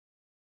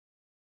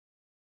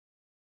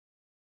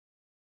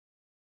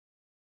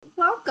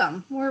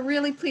Welcome. We're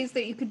really pleased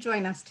that you could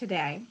join us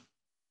today.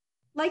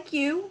 Like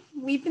you,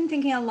 we've been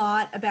thinking a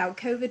lot about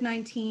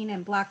COVID-19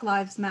 and Black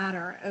Lives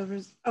Matter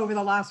over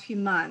the last few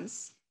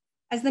months.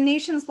 As the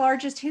nation's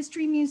largest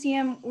history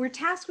museum, we're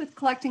tasked with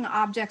collecting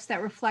objects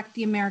that reflect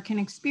the American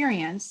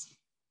experience.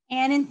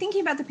 And in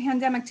thinking about the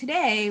pandemic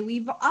today,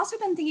 we've also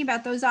been thinking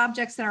about those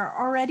objects that are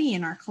already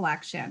in our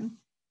collection.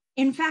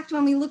 In fact,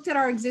 when we looked at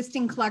our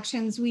existing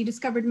collections, we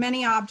discovered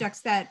many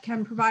objects that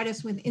can provide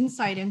us with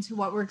insight into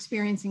what we're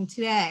experiencing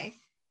today.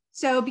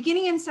 So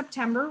beginning in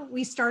September,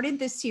 we started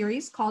this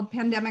series called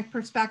Pandemic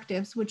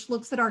Perspectives, which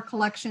looks at our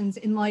collections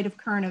in light of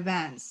current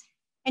events.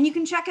 And you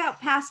can check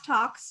out past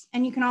talks,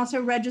 and you can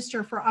also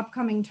register for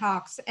upcoming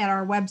talks at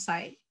our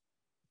website.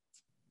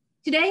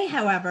 Today,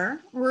 however,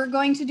 we're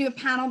going to do a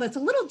panel that's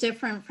a little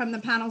different from the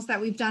panels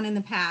that we've done in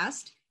the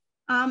past.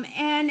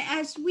 And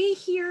as we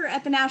here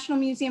at the National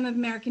Museum of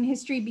American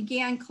History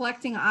began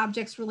collecting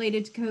objects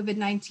related to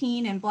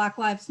COVID-19 and Black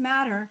Lives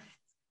Matter,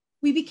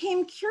 we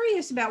became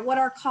curious about what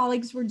our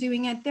colleagues were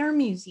doing at their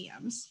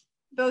museums.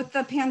 Both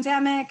the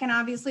pandemic and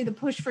obviously the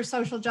push for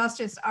social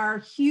justice are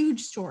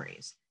huge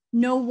stories.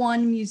 No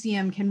one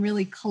museum can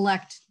really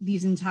collect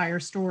these entire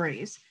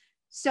stories.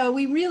 So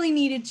we really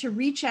needed to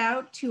reach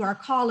out to our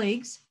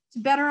colleagues to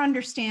better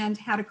understand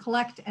how to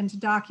collect and to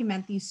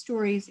document these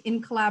stories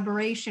in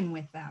collaboration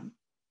with them.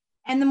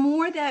 And the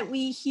more that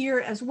we hear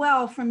as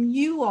well from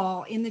you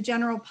all in the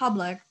general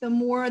public, the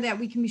more that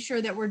we can be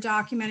sure that we're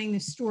documenting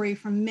this story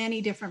from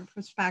many different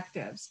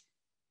perspectives.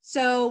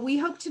 So we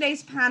hope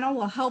today's panel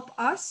will help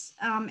us,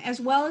 as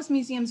well as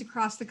museums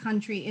across the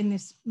country, in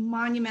this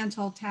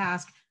monumental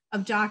task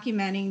of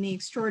documenting the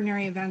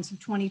extraordinary events of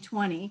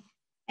 2020.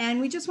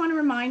 And we just want to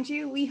remind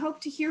you, we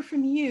hope to hear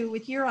from you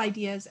with your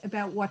ideas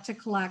about what to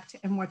collect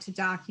and what to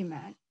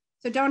document.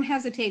 So don't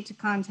hesitate to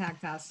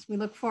contact us. We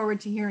look forward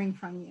to hearing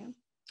from you.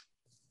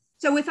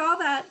 So with all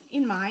that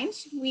in mind,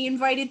 we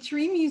invited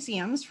 3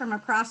 museums from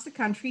across the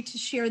country to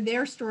share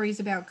their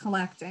stories about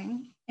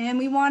collecting. And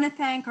we want to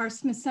thank our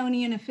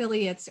Smithsonian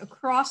affiliates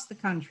across the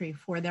country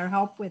for their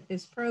help with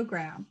this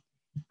program.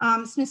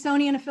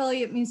 Smithsonian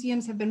affiliate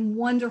museums have been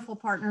wonderful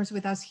partners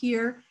with us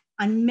here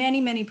on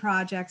many, many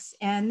projects,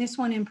 and this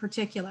one in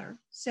particular.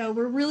 So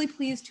we're really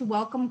pleased to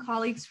welcome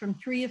colleagues from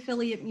 3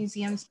 affiliate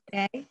museums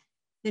today: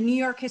 the New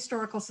York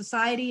Historical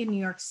Society in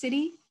New York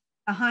City,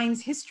 the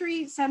Heinz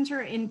History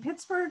Center in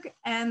Pittsburgh,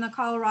 and the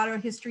Colorado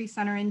History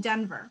Center in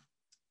Denver.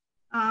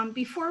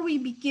 Before we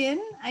begin,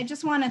 I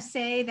just want to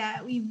say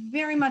that we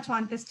very much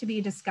want this to be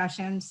a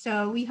discussion.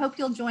 So we hope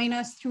you'll join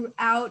us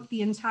throughout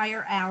the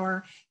entire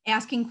hour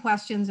asking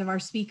questions of our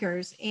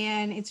speakers.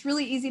 And it's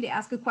really easy to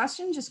ask a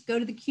question. Just go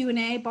to the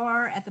Q&A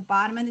bar at the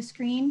bottom of the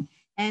screen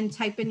and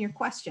type in your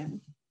question.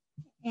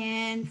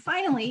 And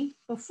finally,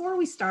 before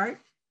we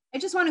start, I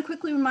just want to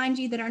quickly remind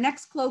you that our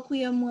next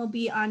colloquium will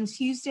be on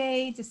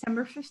Tuesday,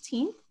 December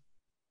 15th.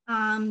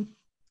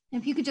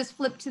 If you could just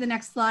flip to the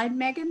next slide,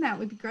 Megan, that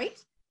would be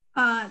great.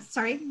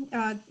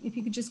 If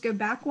you could just go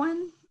back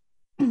one,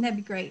 that'd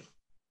be great.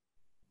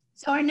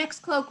 So our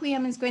next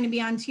colloquium is going to be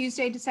on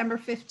Tuesday, December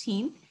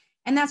 15th,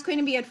 and that's going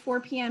to be at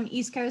 4 p.m.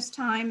 East Coast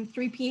time,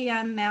 3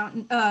 p.m.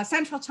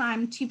 Central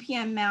time, 2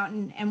 p.m.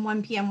 Mountain, and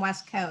 1 p.m.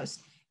 West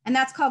Coast. And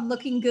that's called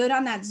Looking Good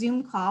on that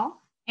Zoom call.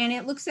 And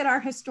it looks at our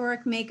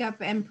historic makeup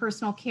and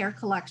personal care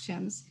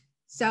collections.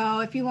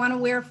 So if you want to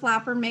wear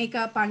flapper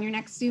makeup on your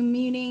next Zoom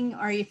meeting,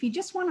 or if you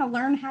just want to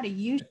learn how to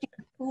use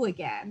shampoo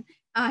again,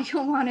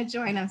 you'll want to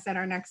join us at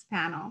our next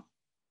panel.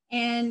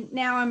 And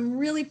now I'm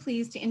really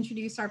pleased to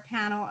introduce our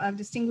panel of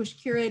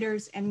distinguished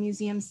curators and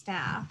museum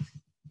staff.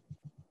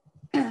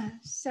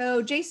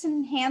 So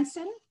Jason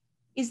Hansen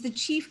is the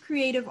Chief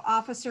Creative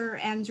Officer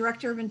and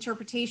Director of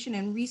Interpretation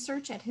and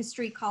Research at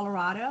History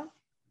Colorado.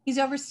 He's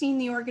overseen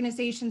the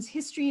organization's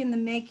History in the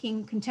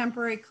Making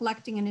Contemporary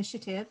Collecting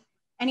Initiative,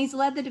 and he's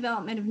led the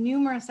development of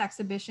numerous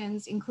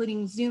exhibitions,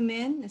 including Zoom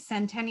In, the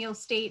Centennial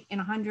State in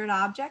 100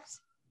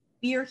 Objects,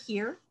 Beer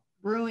Here,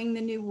 Brewing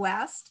the New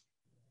West,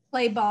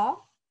 Play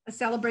Ball, a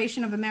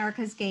celebration of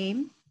America's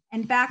game,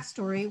 and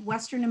Backstory,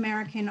 Western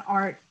American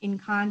Art in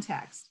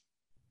Context.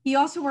 He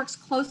also works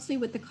closely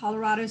with the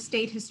Colorado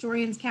State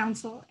Historians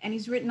Council, and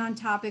he's written on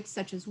topics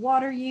such as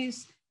water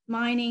use,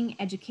 mining,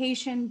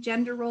 education,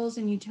 gender roles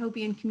in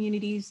utopian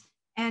communities,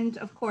 and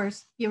of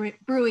course,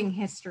 brewing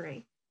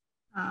history.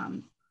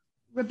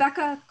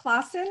 Rebecca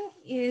Clausen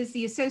is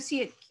the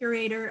Associate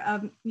Curator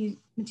of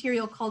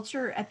Material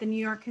Culture at the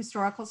New York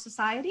Historical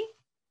Society.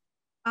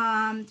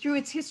 Through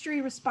its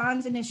History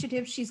Responds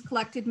initiative, she's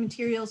collected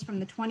materials from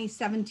the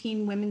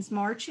 2017 Women's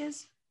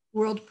Marches,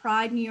 World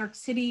Pride New York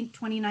City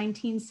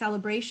 2019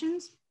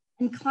 celebrations,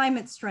 and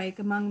Climate Strike,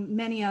 among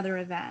many other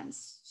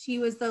events. She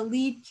was the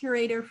lead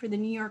curator for the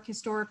New York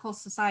Historical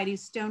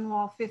Society's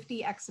Stonewall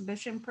 50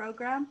 exhibition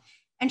program,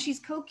 and she's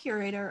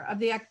co-curator of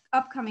the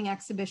upcoming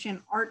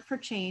exhibition, Art for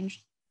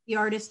Change, the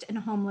Artist and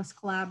Homeless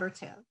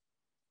Collaborative.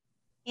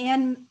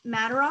 Anne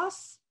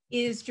Mataros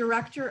is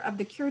director of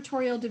the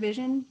Curatorial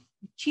Division,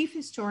 chief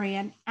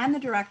historian, and the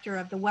director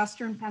of the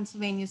Western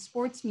Pennsylvania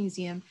Sports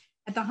Museum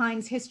at the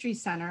Heinz History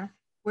Center,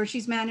 where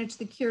she's managed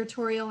the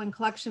curatorial and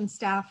collection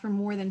staff for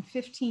more than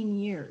 15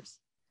 years.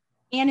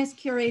 Anne has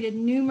curated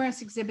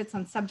numerous exhibits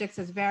on subjects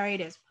as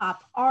varied as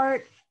pop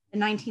art, the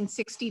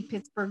 1960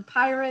 Pittsburgh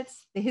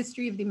Pirates, the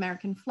history of the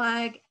American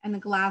flag, and the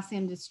glass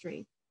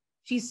industry.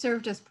 She's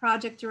served as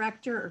project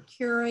director or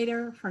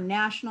curator for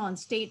national and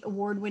state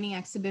award-winning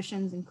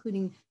exhibitions,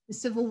 including the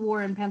Civil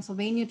War in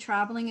Pennsylvania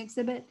traveling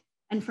exhibit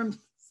and From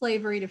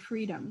Slavery to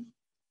Freedom.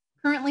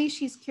 Currently,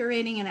 she's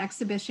curating an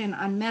exhibition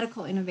on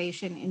medical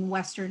innovation in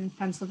Western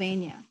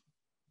Pennsylvania.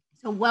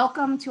 So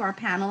welcome to our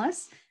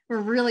panelists. We're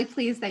really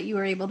pleased that you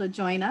were able to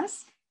join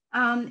us.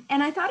 And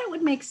I thought it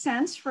would make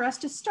sense for us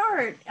to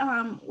start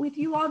with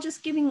you all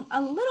just giving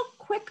a little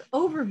quick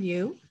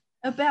overview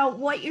about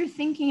what you're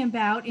thinking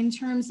about in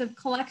terms of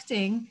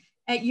collecting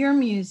at your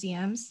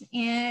museums.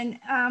 And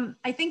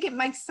I think it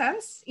makes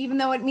sense, even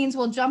though it means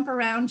we'll jump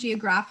around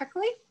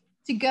geographically,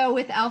 to go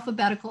with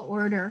alphabetical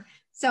order.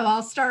 So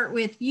I'll start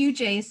with you,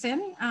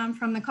 Jason,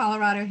 from the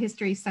Colorado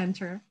History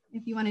Center.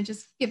 If you want to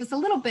just give us a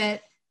little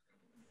bit.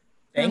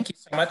 Thank you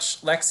so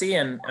much, Lexi.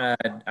 And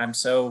I'm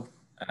so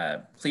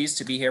pleased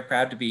to be here,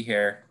 proud to be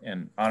here,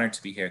 and honored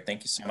to be here.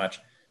 Thank you so much.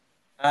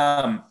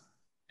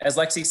 As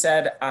Lexi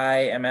said, I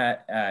am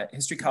at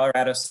History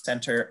Colorado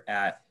Center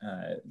at,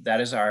 that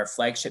is our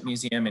flagship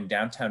museum in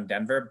downtown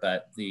Denver,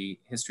 but the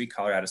History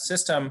Colorado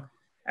system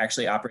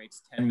actually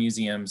operates 10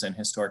 museums and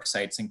historic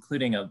sites,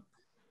 including a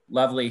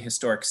lovely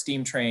historic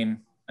steam train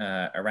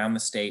around the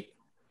state.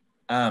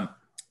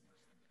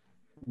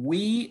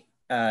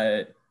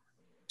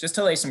 Just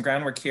to lay some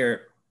groundwork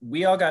here,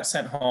 we all got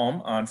sent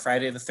home on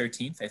Friday the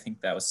 13th. I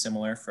think that was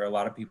similar for a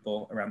lot of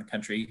people around the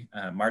country,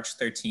 March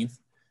 13th.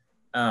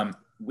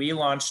 We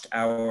launched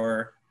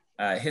our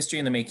History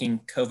in the Making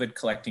COVID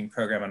collecting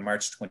program on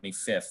March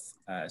 25th.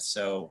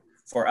 So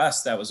for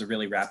us, that was a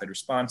really rapid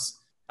response.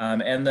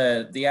 And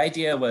the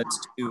idea was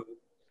to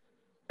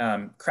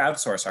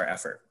crowdsource our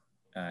effort,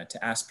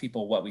 to ask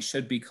people what we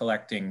should be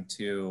collecting,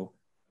 to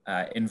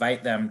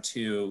invite them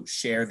to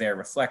share their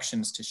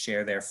reflections, to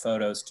share their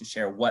photos, to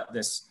share what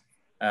this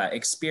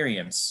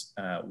experience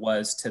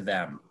was to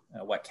them,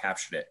 what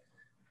captured it.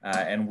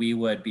 And we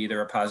would be the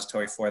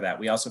repository for that.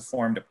 We also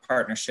formed a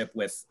partnership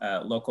with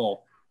a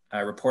local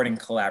reporting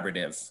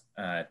collaborative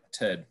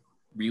to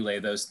relay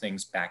those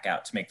things back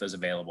out, to make those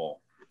available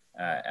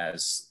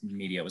as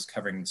media was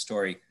covering the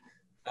story.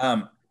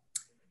 And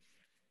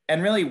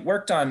really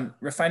worked on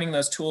refining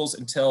those tools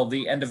until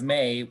the end of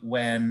May,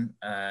 when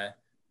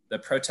the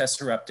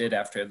protests erupted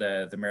after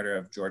the murder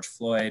of George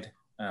Floyd,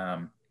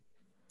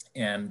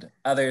 and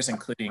others,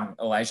 including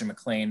Elijah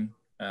McClain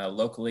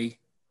locally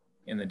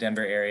in the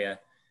Denver area.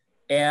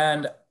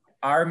 And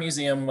our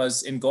museum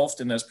was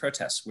engulfed in those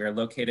protests. We're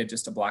located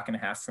just a block and a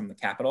half from the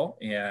Capitol,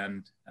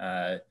 and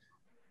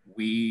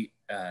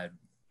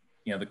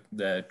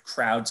the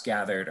crowds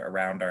gathered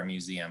around our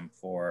museum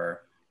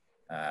for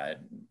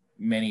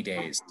many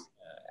days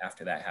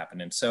after that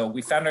happened. And so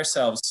we found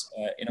ourselves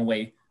in a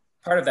way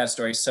part of that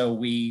story. So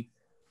we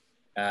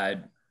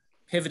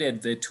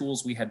pivoted the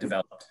tools we had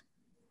developed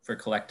for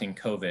collecting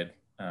COVID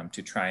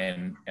to try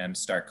and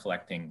start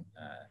collecting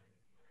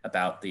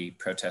about the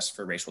protests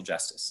for racial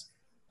justice.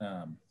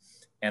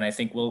 And I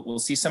think we'll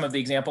see some of the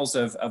examples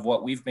of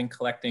what we've been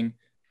collecting,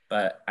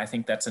 but I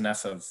think that's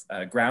enough of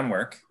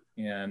groundwork,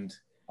 and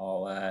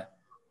I'll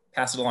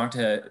pass it along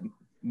to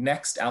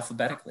next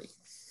alphabetically.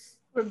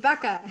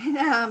 Rebecca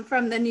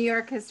from the New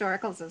York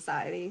Historical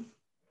Society.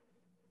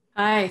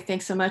 Hi,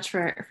 thanks so much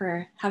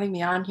for having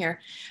me on here.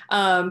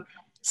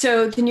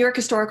 So the New York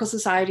Historical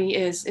Society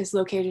is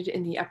located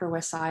in the Upper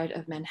West Side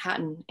of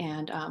Manhattan,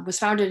 and was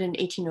founded in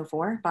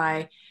 1804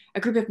 by a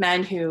group of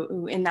men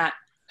who in that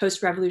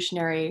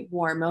post-Revolutionary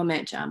War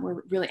moment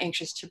were really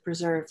anxious to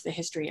preserve the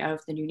history of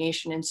the new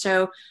nation. And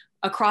so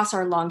across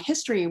our long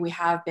history, we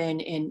have been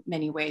in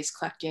many ways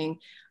collecting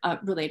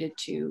related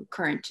to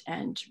current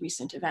and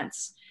recent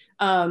events.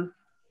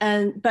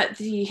 But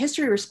the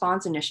History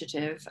Response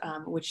Initiative,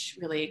 which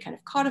really kind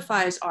of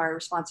codifies our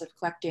responsive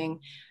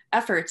collecting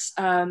efforts,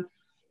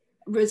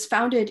 was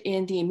founded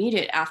in the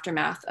immediate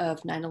aftermath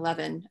of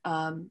 9/11.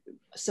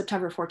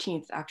 September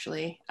 14th,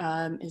 actually,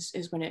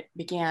 is when it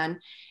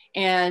began.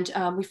 And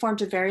we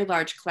formed a very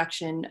large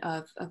collection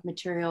of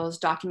materials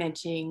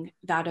documenting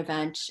that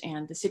event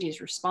and the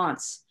city's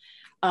response.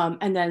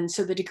 And then,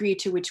 so the degree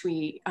to which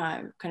we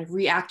kind of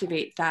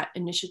reactivate that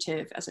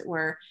initiative, as it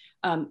were,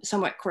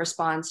 somewhat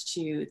corresponds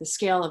to the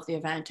scale of the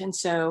event. And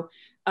so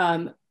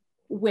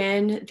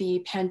when the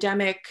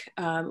pandemic,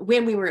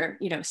 when we were,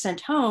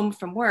 sent home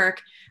from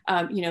work,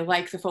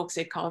 like the folks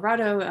at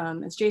Colorado,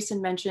 as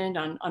Jason mentioned,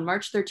 on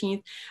March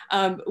 13th,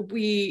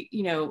 we,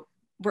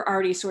 were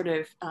already sort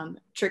of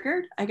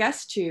triggered, I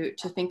guess, to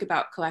think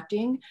about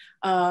collecting.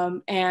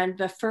 And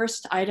the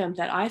first item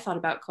that I thought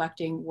about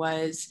collecting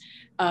was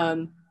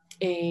a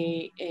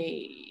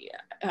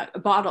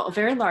bottle, a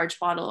very large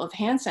bottle of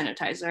hand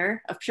sanitizer,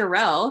 of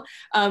Purell,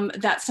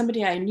 that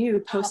somebody I knew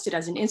posted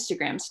as an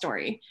Instagram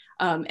story.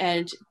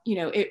 And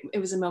it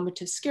was a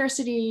moment of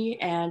scarcity,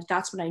 and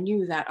that's when I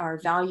knew that our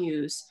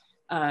values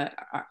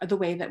the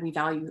way that we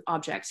value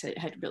objects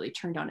had really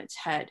turned on its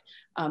head.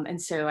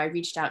 And so I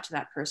reached out to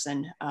that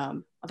person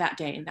that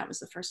day, and that was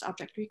the first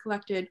object we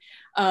collected.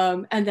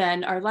 And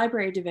then our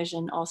library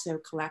division also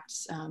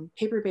collects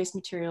paper-based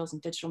materials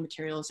and digital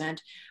materials,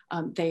 and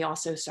they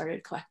also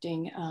started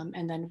collecting.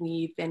 And then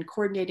we've been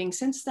coordinating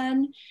since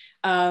then.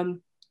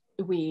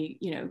 We,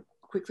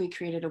 quickly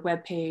created a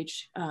web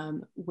page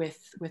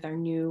with our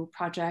new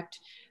project.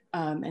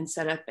 And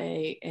set up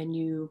a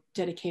new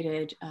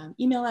dedicated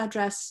email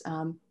address,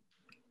 and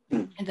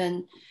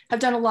then have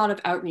done a lot of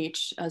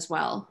outreach as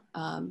well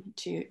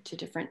to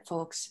different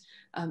folks,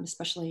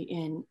 especially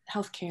in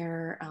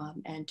healthcare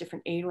and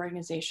different aid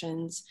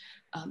organizations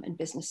and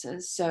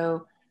businesses.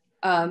 So,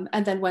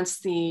 and then once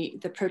the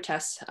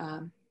protests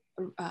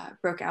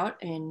broke out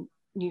in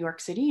New York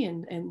City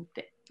in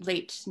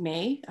late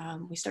May,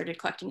 we started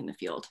collecting in the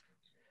field.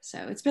 So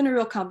it's been a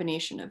real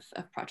combination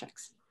of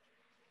projects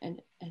and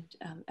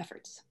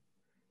efforts.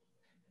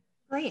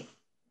 Great,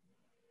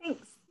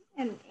 thanks.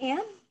 And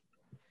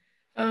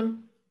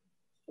Anne?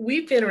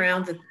 We've been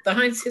around, the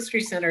Heinz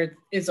History Center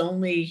is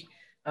only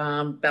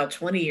about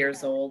 20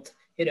 years old.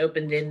 It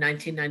opened in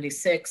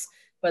 1996,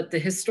 but the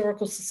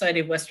Historical Society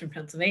of Western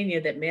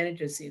Pennsylvania that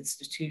manages the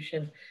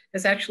institution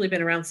has actually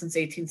been around since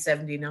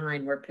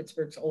 1879. We're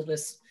Pittsburgh's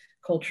oldest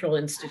cultural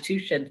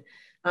institution.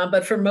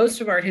 But for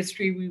most of our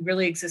history, we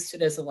really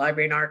existed as a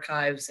library and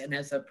archives and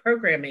as a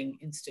programming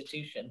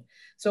institution.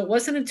 So it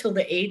wasn't until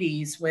the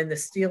 80s, when the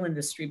steel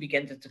industry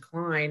began to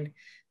decline,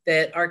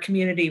 that our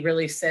community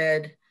really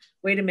said,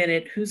 wait a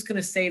minute, who's going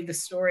to save the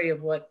story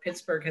of what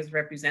Pittsburgh has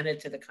represented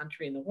to the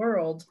country and the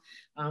world?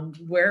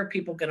 Where are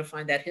people going to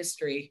find that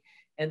history?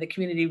 And the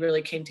community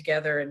really came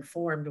together and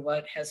formed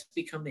what has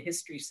become the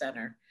History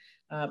Center.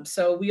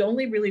 So we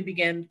only really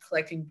began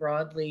collecting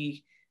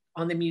broadly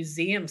on the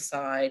museum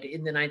side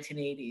in the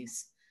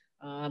 1980s.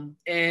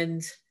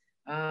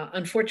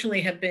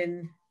 Unfortunately have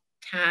been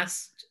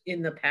tasked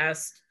in the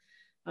past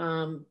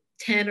 10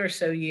 or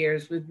so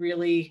years with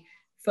really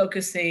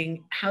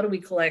focusing, how do we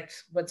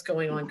collect what's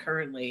going on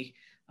currently?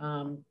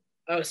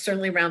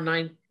 Certainly around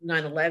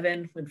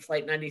 9/11, when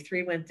Flight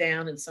 93 went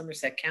down in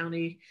Somerset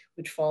County,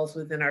 which falls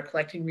within our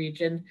collecting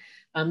region.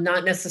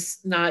 Not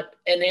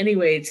in any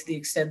way to the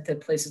extent that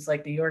places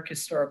like New York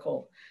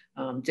Historical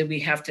did we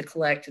have to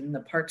collect, and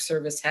the Park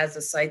Service has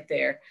a site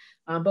there.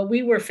 But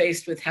we were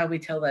faced with how we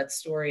tell that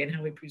story and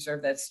how we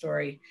preserve that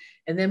story.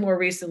 And then more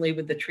recently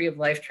with the Tree of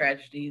Life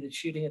tragedy, the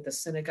shooting at the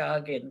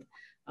synagogue in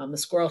the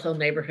Squirrel Hill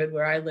neighborhood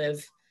where I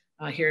live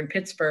here in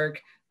Pittsburgh,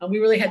 we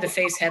really had to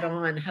face head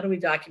on, how do we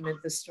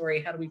document this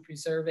story? How do we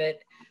preserve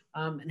it?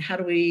 And how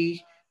do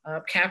we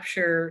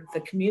capture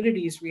the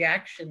community's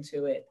reaction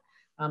to it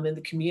and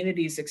the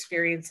community's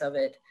experience of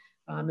it?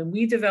 And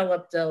we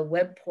developed a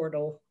web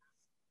portal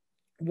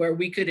where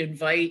we could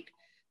invite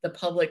the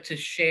public to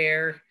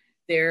share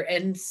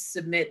and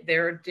submit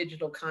their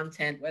digital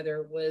content,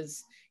 whether it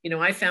was,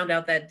 I found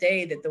out that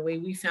day that the way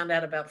we found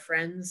out about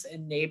friends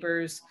and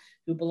neighbors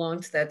who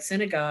belonged to that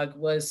synagogue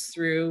was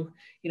through,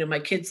 my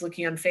kids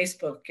looking on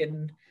Facebook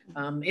and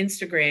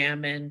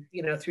Instagram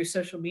and, through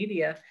social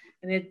media.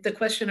 And the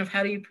question of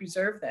how do you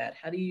preserve that?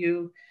 How do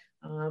you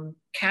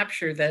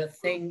capture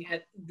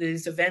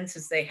these events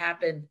as they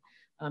happen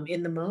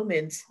in the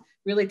moment,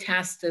 really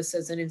tasked us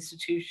as an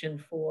institution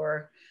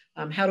for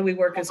how do we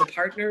work as a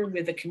partner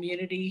with a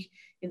community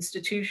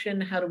institution?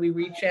 How do we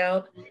reach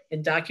out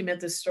and document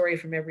this story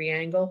from every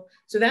angle?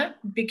 So that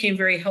became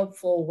very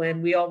helpful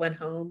when we all went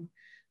home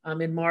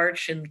in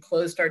March and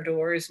closed our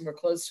doors, and we're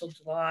closed till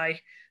July.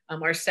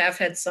 Our staff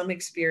had some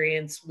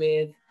experience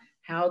with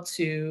how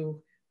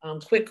to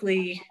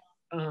quickly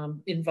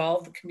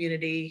involve the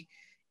community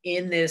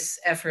in this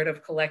effort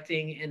of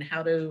collecting, and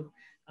how to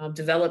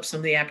develop some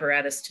of the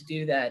apparatus to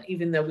do that,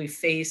 even though we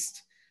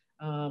faced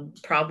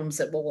problems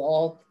that we'll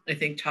all, I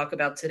think, talk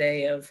about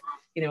today of,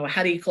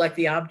 how do you collect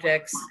the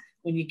objects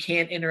when you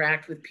can't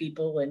interact with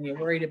people and you're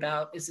worried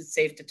about, is it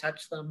safe to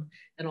touch them?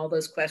 And all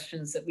those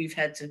questions that we've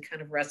had to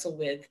kind of wrestle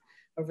with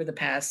over the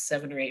past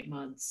 7 or 8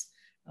 months.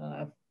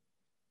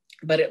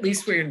 But at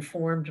least we're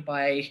informed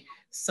by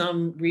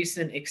some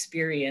recent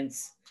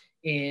experience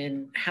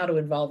in how to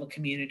involve a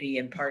community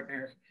and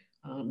partner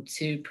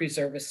to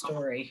preserve a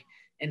story,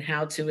 and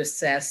how to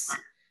assess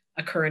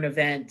a current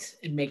event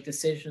and make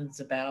decisions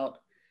about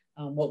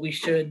what we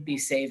should be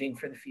saving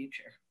for the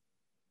future.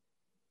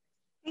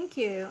 Thank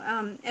you.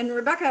 And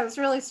Rebecca, I was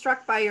really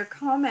struck by your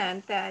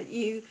comment that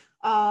you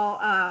all,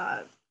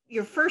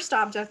 your first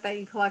object that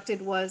you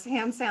collected was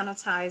hand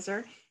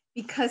sanitizer,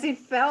 because it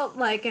felt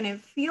like, and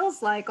it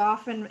feels like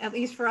often, at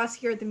least for us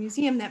here at the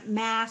museum, that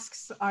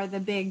masks are the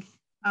big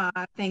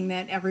thing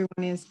that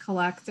everyone is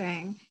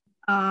collecting.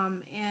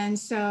 And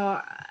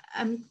so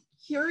I'm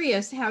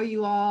curious how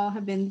you all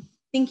have been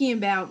thinking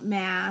about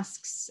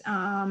masks.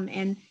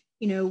 And,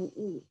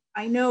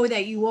 I know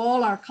that you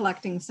all are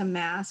collecting some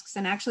masks,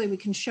 and actually we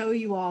can show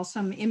you all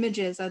some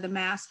images of the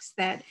masks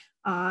that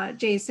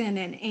Jason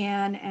and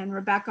Anne and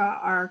Rebecca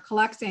are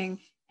collecting.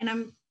 And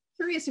I'm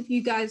curious if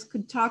you guys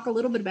could talk a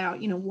little bit about,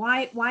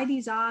 why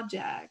these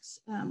objects?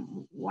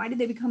 Why did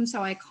they become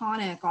so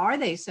iconic? Are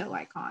they so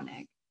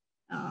iconic?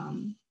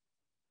 And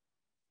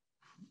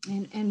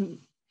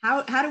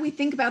how do we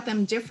think about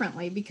them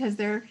differently? Because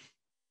at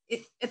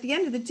the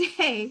end of the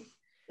day,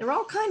 they're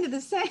all kind of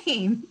the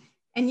same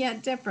and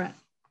yet different.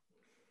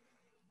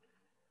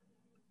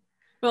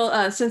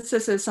 Well, since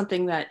this is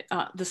something that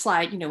the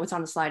slide, what's on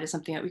the slide is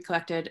something that we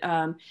collected,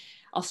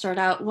 I'll start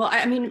out. Well,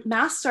 I mean,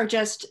 masks are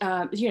just,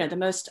 the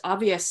most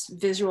obvious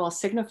visual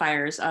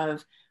signifiers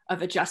of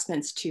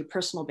adjustments to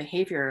personal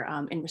behavior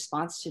in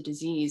response to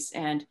disease.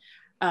 And,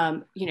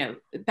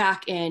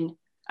 back in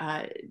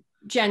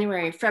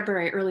January,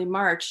 February, early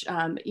March,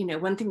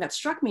 one thing that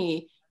struck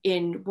me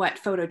in what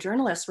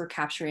photojournalists were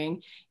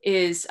capturing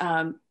is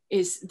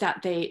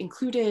that they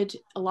included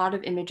a lot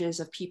of images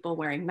of people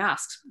wearing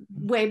masks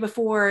way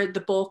before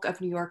the bulk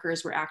of New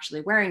Yorkers were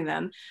actually wearing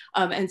them.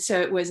 And so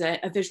it was a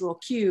visual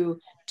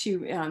cue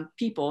to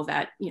people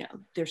that,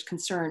 there's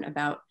concern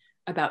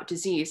about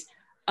disease.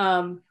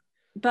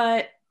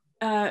 But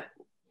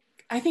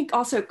I think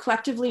also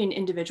collectively and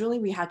individually,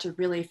 we had to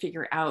really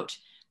figure out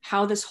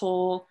how this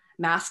whole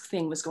mask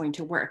thing was going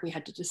to work. We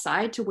had to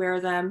decide to wear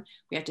them.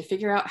 We had to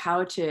figure out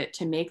how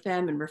to make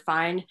them and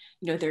refine,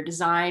 their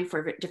design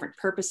for different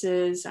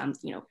purposes,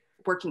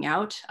 working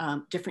out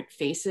different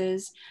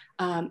faces.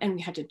 And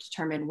we had to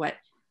determine what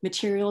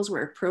materials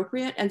were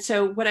appropriate. And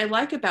so what I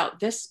like about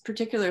this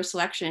particular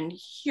selection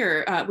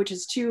here, which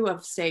is 2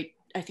 of, say,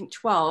 I think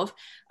 12,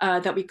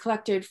 that we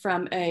collected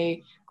from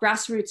a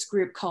grassroots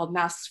group called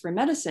Masks for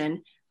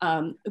Medicine,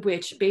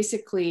 which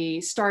basically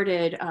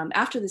started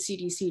after the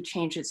CDC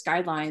changed its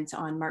guidelines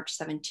on March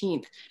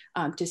 17th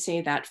to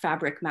say that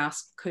fabric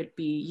masks could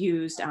be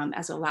used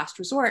as a last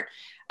resort.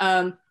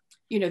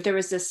 There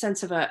was this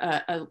sense of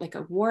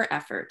a war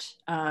effort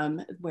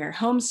where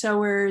home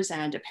sewers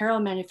and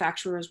apparel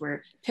manufacturers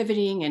were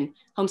pivoting, and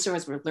home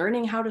sewers were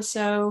learning how to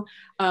sew,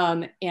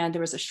 and there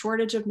was a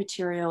shortage of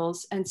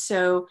materials. And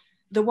so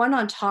the one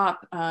on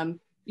top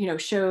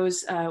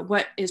shows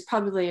what is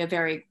probably a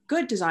very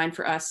good design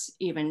for us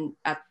even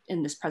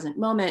in this present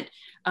moment.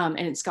 And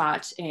it's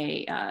got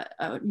a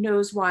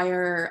nose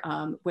wire,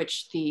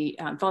 which the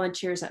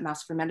volunteers at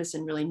Masks for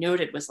Medicine really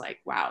noted was like,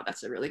 wow,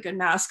 that's a really good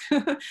mask,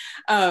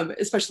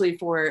 especially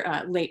for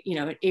late,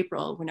 in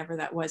April, whenever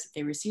that was that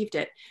they received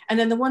it. And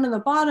then the one on the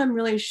bottom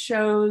really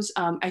shows,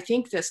 I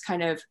think, this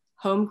kind of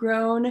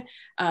homegrown,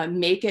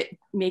 make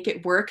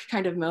it work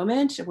kind of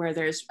moment where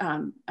there's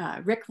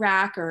rick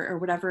rack or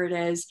whatever it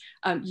is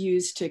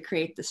used to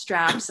create the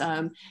straps.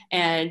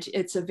 And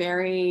it's a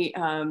very,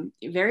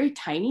 very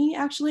tiny,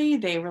 actually.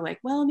 They were like,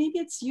 well, maybe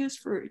it's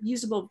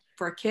usable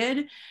for a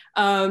kid.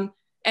 And,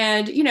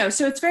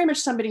 so it's very much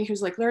somebody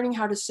who's like learning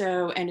how to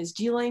sew and is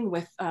dealing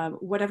with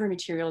whatever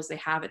materials they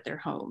have at their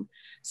home.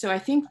 So I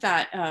think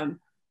that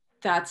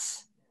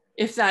that's,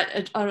 if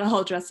that all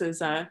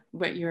addresses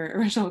what your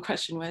original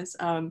question was,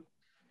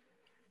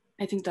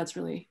 I think that's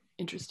really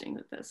interesting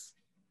with this.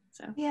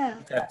 So yeah,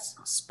 that's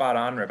spot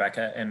on,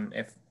 Rebecca. And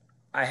if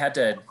I had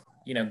to,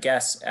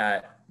 guess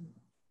at,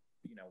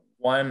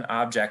 one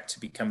object to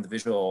become the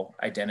visual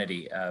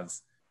identity of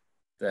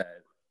the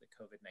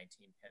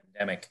COVID-19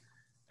 pandemic,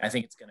 I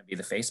think it's going to be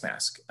the face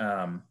mask.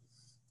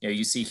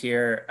 You see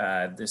here,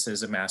 this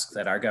is a mask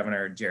that our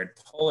governor, Jared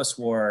Polis,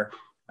 wore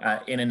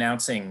in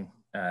announcing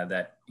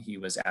that he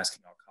was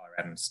asking all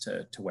Coloradans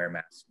to wear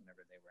masks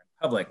whenever they were in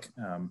public.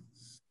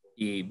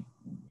 He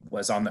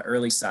was on the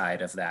early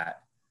side of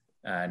that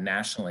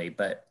nationally,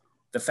 but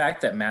the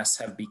fact that masks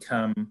have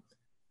become,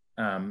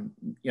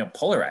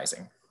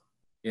 polarizing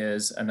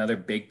is another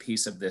big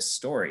piece of this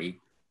story.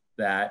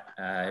 That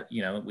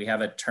we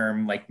have a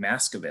term like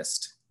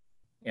maskivist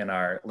in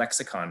our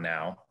lexicon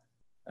now.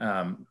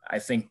 I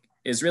think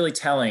is really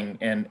telling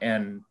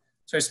and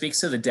sort of speaks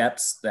to the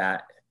depths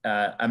that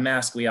a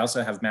mask. We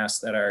also have masks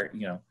that are,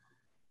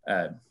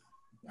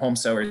 home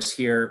sewers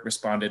here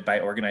responded by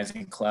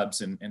organizing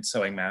clubs and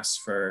sewing masks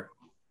for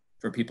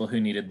people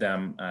who needed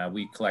them.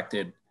 We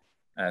collected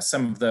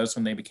some of those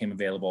when they became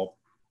available.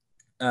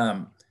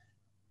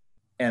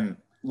 And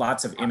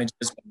lots of images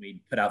when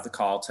we put out the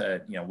call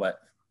to,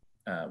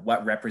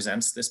 what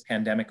represents this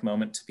pandemic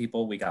moment to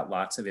people. We got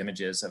lots of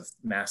images of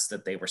masks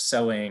that they were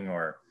sewing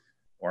or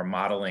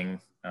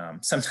modeling,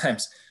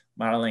 sometimes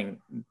modeling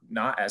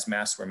not as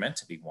masks were meant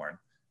to be worn.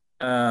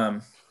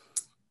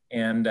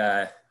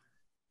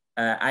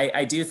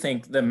 I do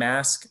think the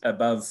mask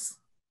above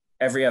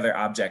every other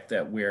object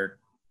that we're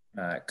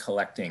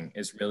collecting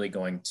is really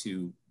going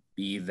to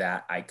be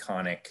that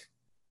iconic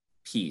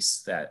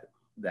piece that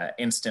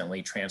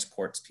instantly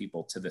transports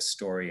people to this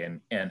story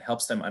and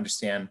helps them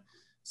understand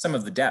some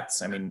of the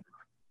depths. I mean,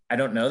 I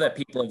don't know that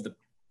people of the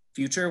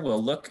future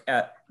will look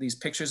at these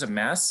pictures of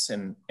masks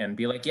and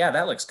be like, yeah,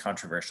 that looks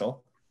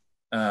controversial.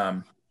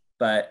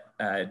 But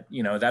that's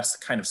the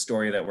kind of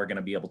story that we're going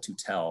to be able to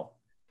tell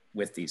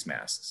with these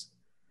masks.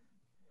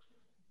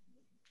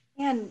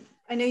 And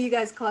I know you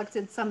guys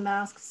collected some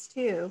masks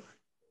too.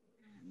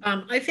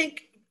 I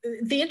think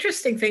the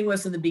interesting thing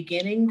was in the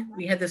beginning,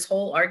 we had this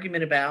whole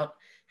argument about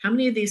how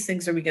many of these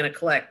things are we going to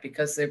collect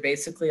because they're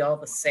basically all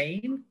the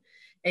same.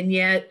 And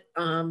yet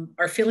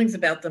our feelings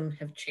about them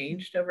have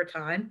changed over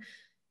time.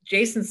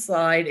 Jason's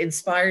slide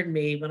inspired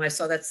me when I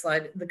saw that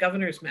slide, the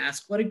governor's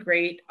mask. What a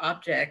great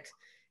object.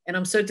 And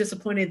I'm so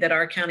disappointed that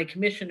our county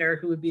commissioner,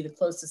 who would be the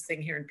closest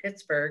thing here in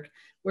Pittsburgh,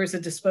 wears a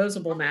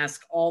disposable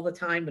mask all the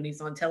time when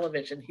he's on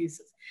television.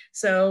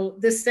 So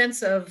this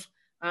sense of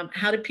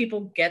how do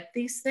people get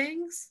these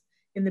things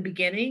in the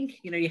beginning?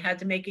 You know, you had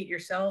to make it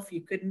yourself.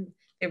 You couldn't,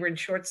 they were in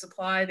short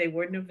supply. They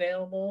weren't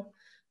available.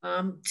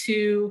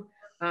 To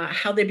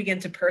how they began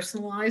to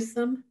personalize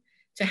them,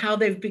 to how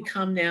they've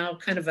become now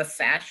kind of a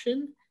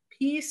fashion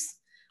piece.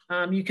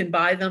 You can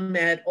buy them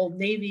at Old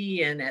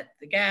Navy and at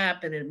the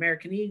Gap and at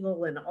American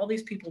Eagle, and all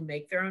these people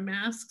make their own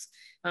masks.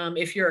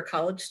 If you're a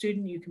college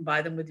student, you can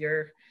buy them with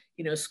your,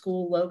 you know,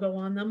 school logo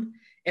on them.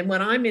 And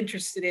what I'm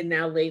interested in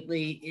now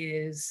lately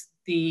is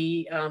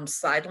the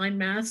sideline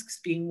masks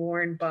being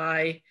worn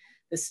by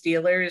the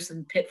Steelers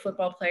and Pitt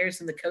football players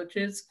and the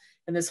coaches,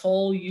 and this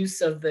whole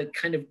use of the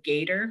kind of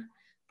gaiter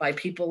by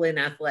people in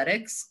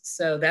athletics.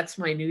 So that's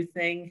my new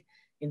thing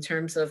in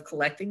terms of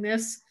collecting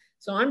this.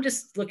 So I'm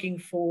just looking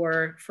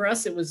for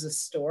us, it was a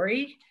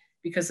story,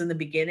 because in the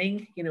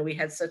beginning, you know, we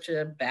had such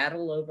a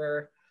battle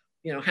over,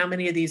 you know, how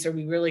many of these are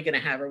we really going to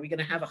have? Are we going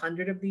to have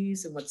 100 of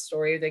these? And what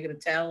story are they going to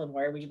tell? And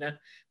why are we going to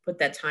put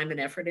that time and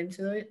effort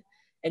into it?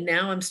 And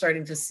now I'm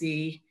starting to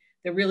see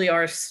there really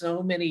are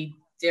so many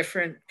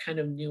different kind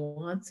of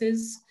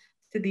nuances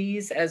to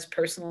these as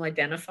personal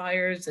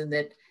identifiers, and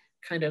that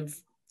kind of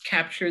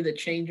capture the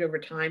change over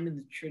time and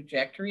the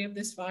trajectory of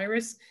this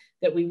virus,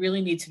 that we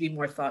really need to be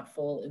more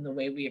thoughtful in the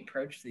way we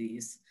approach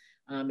these,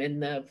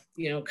 and the,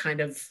 you know,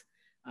 kind of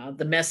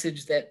the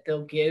message that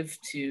they'll give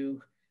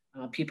to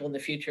people in the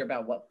future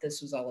about what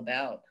this was all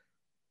about.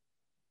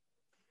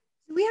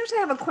 We actually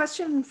have a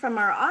question from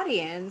our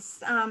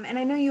audience, and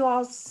I know you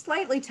all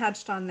slightly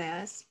touched on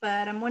this,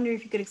 but I'm wondering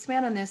if you could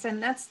expand on this,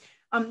 and that's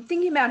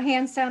thinking about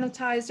hand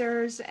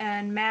sanitizers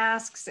and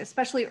masks,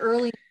 especially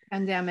early in the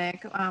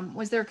pandemic.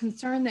 Was there a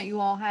concern that you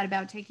all had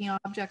about taking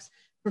objects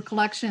for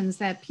collections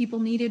that people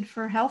needed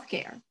for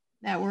healthcare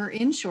that were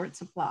in short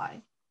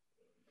supply?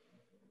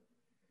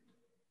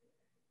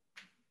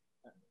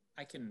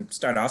 I can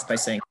start off by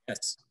saying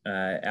yes,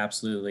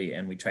 absolutely.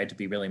 And we tried to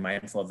be really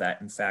mindful of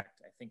that. In fact,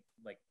 I think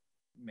like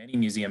many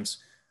museums,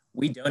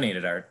 we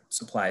donated our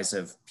supplies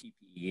of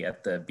PPE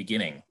at the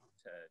beginning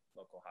to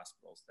local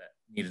hospitals that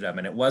needed them.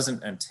 And it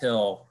wasn't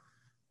until,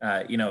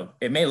 you know,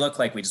 it may look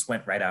like we just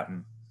went right out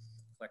and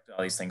collected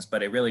all these things,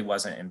 but it really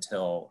wasn't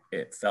until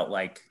it felt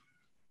like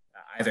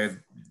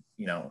either,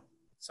 you know,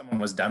 someone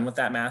was done with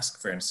that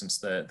mask, for instance,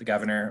 the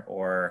governor,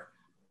 or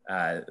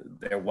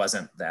there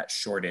wasn't that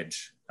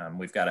shortage.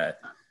 We've got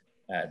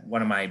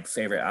one of my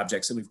favorite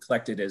objects that we've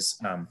collected is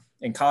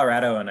in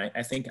Colorado, and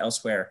I think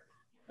elsewhere,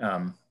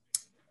 a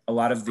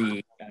lot of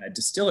the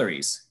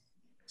distilleries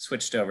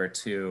switched over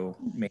to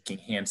making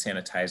hand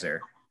sanitizer.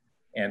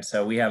 And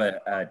so we have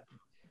a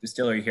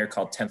distillery here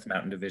called 10th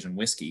Mountain Division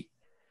Whiskey,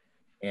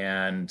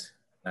 and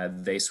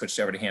they switched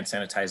over to hand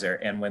sanitizer.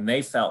 And when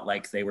they felt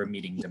like they were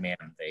meeting demand,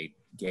 they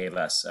gave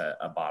us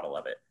a bottle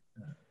of it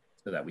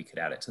so that we could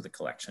add it to the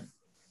collection.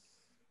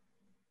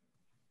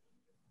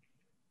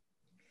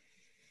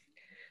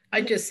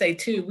 I'd just say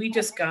too, we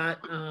just got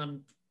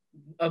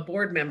a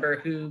board member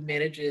who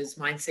manages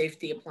Mine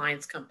Safety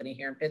Appliance Company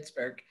here in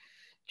Pittsburgh,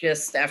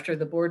 just after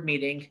the board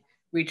meeting,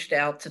 reached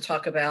out to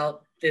talk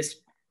about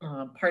this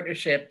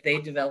partnership they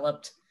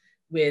developed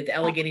with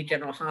Allegheny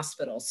General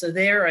Hospital. So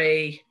they're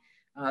a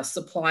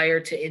supplier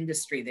to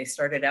industry. They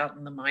started out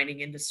in the mining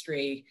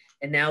industry,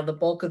 and now the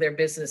bulk of their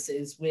business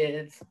is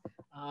with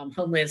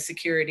Homeland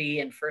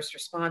Security and first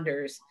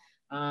responders.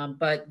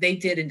 But they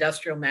did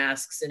industrial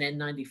masks and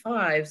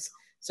N95s.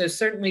 So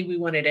certainly we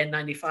wanted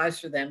N95s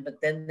for them,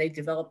 but then they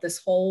developed this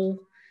whole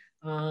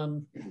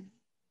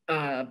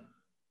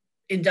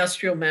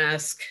industrial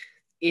mask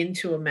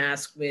into a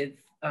mask with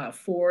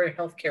for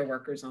healthcare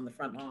workers on the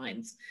front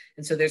lines.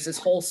 And so there's this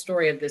whole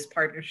story of this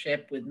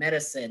partnership with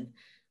medicine.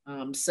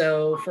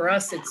 So for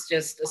us, it's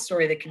just a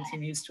story that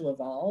continues to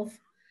evolve.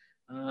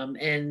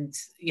 And,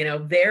 you know,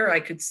 there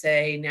I could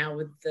say now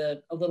with a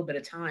little bit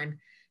of time,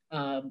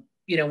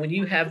 you know, when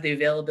you have the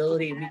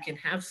availability and we can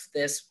have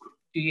this,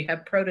 do you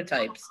have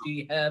prototypes? Do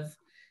you have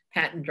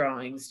patent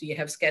drawings? Do you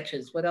have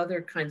sketches? What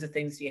other kinds of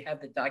things do you have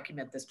that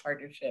document this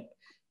partnership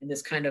and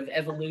this kind of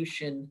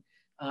evolution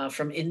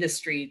from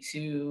industry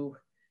to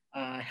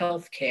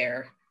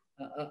healthcare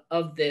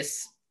of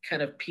this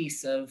kind of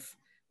piece of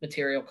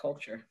material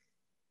culture?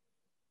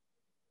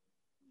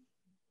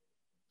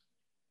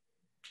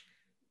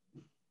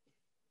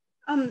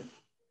 Well,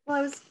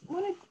 I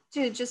wanted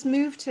to just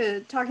move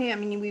to talking, I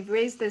mean, we've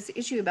raised this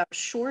issue about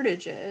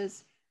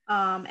shortages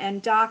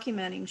and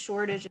documenting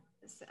shortages.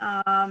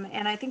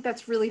 And I think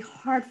that's really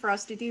hard for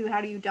us to do.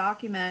 How do you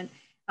document,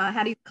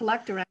 how do you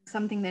collect around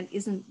something that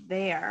isn't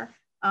there?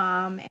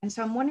 And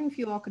so I'm wondering if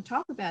you all could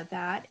talk about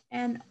that.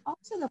 And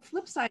also the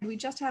flip side, we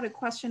just had a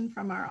question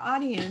from our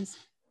audience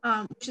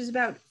which is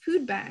about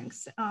food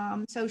banks.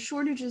 So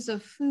shortages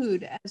of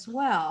food as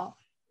well.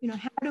 You know,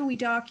 how do we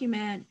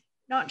document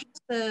not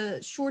just the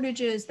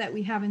shortages that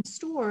we have in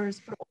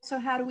stores, but also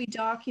how do we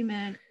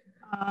document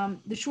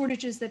the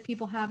shortages that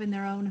people have in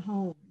their own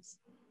homes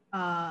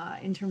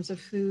in terms of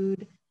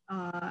food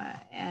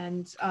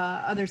and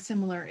other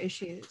similar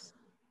issues?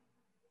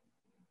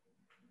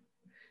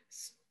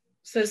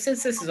 So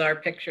since this is our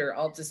picture,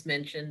 I'll just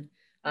mention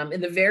in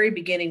the very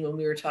beginning when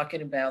we were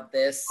talking about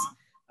this,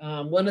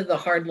 one of the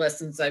hard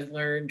lessons I've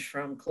learned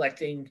from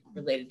collecting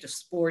related to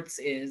sports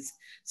is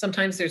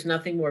sometimes there's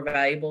nothing more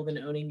valuable than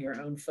owning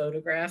your own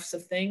photographs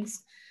of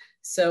things.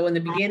 So in the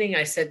beginning,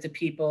 I said to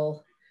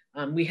people,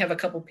 we have a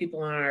couple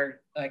people on our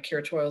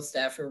curatorial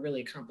staff who are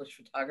really accomplished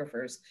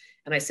photographers.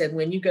 And I said,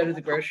 when you go to the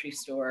grocery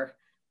store,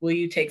 will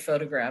you take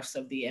photographs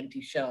of the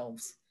empty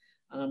shelves?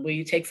 Will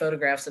you take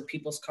photographs of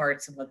people's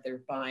carts and what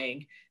they're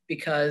buying?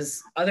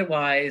 Because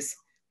otherwise,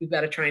 we've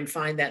got to try and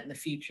find that in the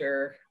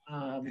future.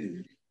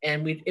 And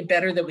it's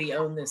better that we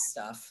own this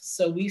stuff.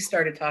 So we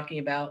started talking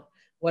about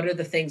what are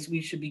the things we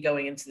should be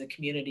going into the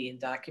community and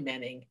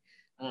documenting.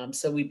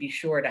 So we'd be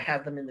sure to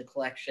have them in the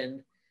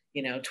collection,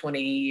 you know,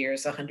 20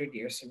 years, 100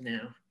 years from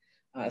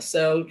now.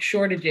 So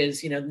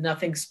shortages, you know,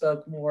 nothing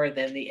spoke more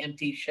than the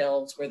empty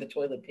shelves where the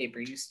toilet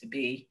paper used to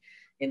be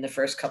in the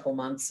first couple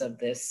months of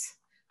this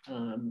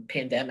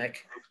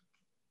pandemic.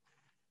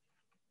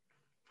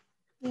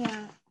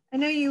 Yeah, I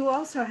know you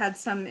also had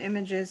some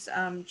images,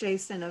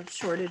 Jason, of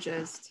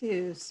shortages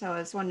too. So I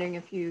was wondering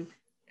if you...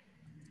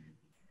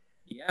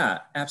 Yeah,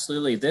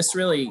 absolutely. This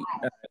really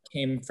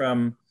came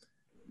from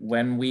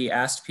when we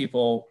asked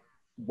people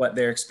what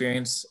their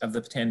experience of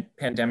the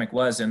pandemic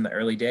was in the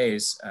early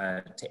days.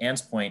 To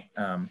Anne's point,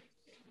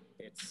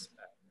 it's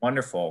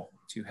wonderful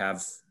to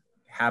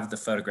have the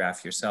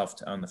photograph yourself,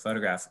 to own the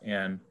photograph.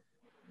 And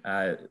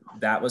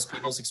that was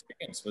people's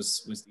experience,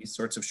 was these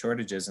sorts of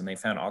shortages, and they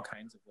found all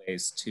kinds of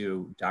ways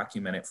to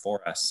document it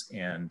for us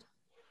and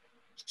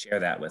share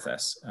that with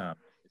us. A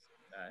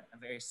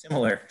very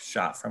similar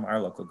shot from our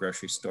local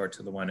grocery store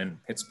to the one in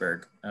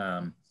Pittsburgh.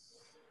 And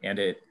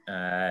it,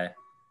 I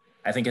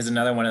think, is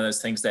another one of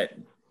those things that,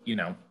 you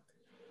know,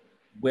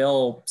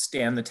 will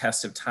stand the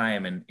test of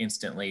time and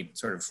instantly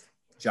sort of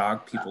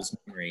jog people's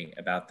memory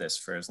about this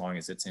for as long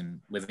as it's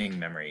in living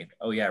memory.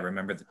 Oh yeah,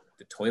 remember the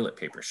toilet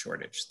paper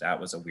shortage. That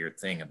was a weird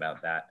thing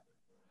about that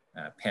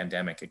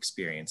pandemic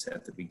experience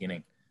at the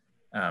beginning.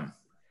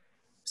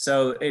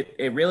 So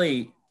it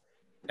really,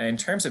 in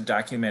terms of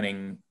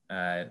documenting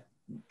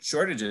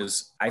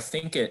shortages, I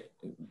think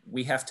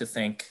we have to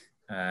thank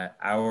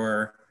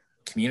our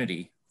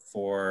community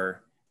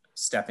for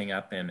stepping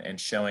up and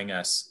showing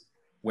us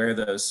where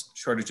those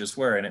shortages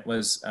were. And it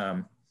was,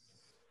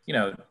 you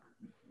know,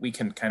 we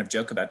can kind of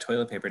joke about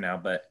toilet paper now,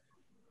 but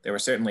there were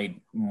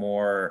certainly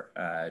more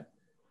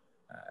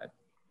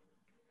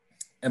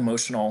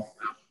emotional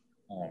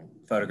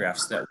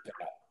photographs that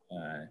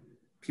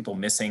people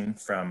missing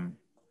from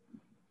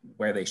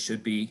where they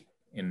should be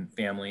in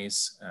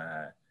families.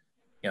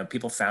 You know,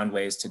 people found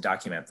ways to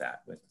document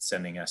that with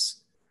sending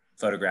us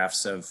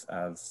photographs of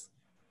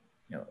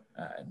you know,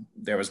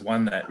 there was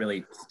one that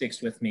really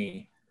sticks with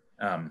me,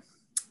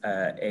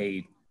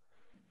 a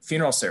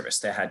funeral service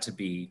that had to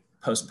be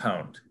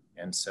postponed.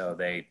 And so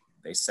they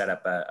set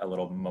up a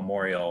little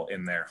memorial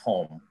in their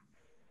home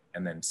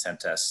and then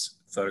sent us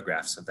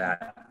photographs of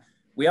that.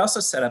 We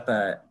also set up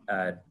a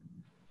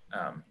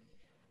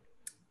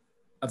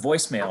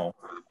voicemail.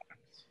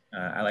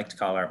 I like to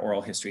call our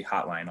oral history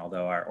hotline,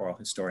 although our oral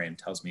historian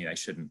tells me I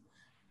shouldn't.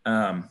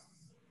 And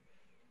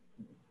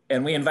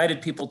we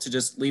invited people to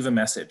just leave a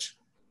message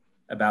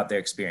about their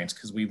experience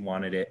because we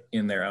wanted it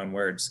in their own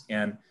words.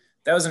 And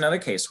that was another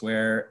case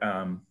where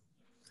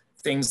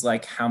things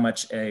like how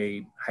much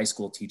a high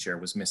school teacher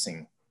was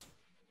missing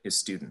his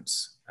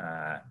students,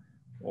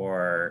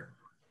 or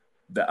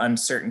the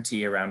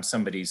uncertainty around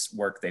somebody's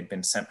work. They'd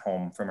been sent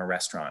home from a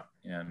restaurant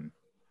and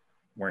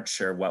weren't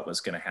sure what was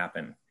going to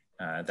happen.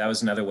 That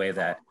was another way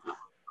that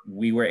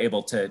we were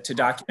able to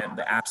document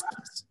the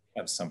absence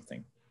of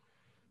something.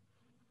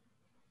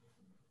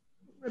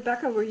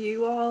 Rebecca, were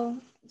you all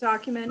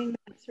documenting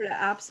that sort of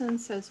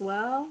absence as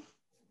well?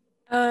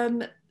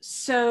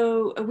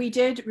 So we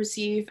did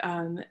receive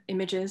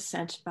images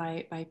sent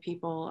by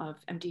people of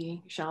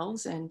empty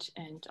shelves and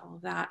all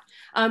of that.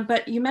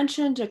 But you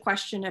mentioned a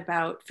question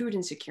about food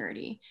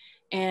insecurity.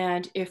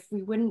 And if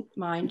we wouldn't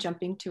mind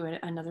jumping to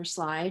another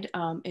slide,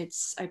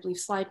 it's, I believe,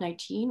 slide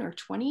 19 or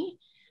 20.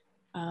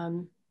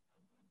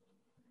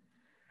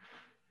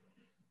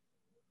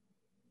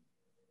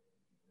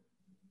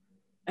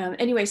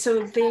 Anyway,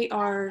 so they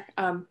are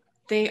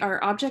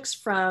objects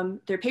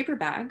from their paper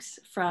bags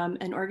from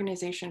an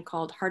organization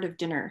called Heart of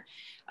Dinner,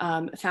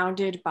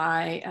 founded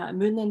by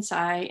Moonlin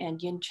Tsai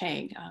and Yin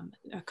Chang,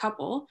 a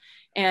couple.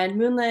 And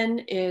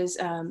Moonlin is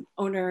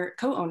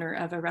co-owner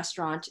of a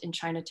restaurant in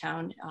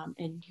Chinatown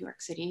in New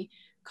York City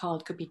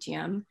called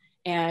Kopitiam.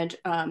 And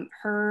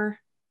her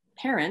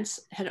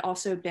parents had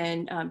also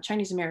been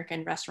Chinese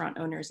American restaurant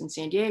owners in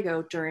San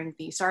Diego during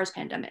the SARS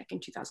pandemic in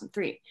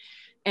 2003.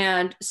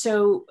 And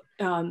so,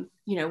 you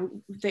know,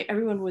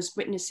 everyone was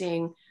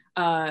witnessing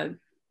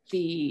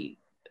the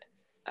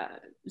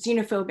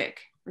xenophobic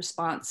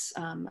response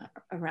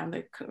around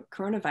the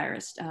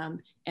coronavirus,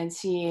 and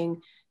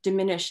seeing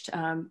diminished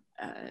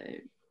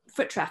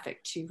foot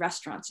traffic to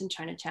restaurants in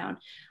Chinatown.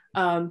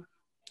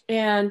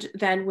 And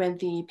then when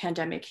the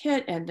pandemic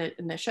hit and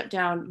the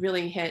shutdown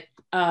really hit,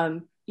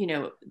 you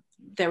know,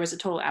 there was a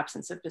total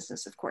absence of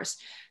business, of course.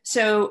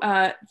 So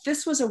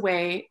this was a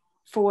way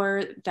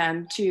for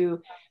them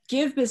to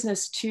give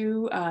business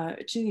to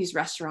these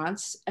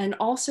restaurants, and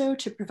also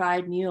to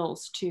provide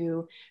meals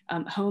to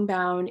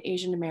homebound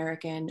Asian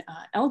American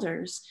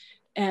elders,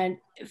 and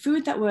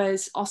food that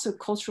was also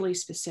culturally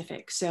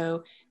specific.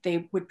 So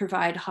they would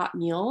provide hot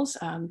meals,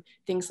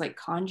 things like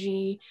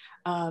congee,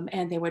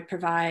 and they would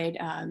provide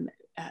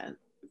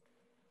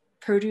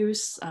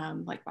produce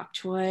like bok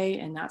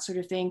choy and that sort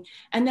of thing.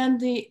 And then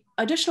the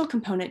additional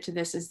component to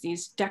this is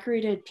these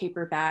decorated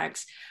paper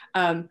bags.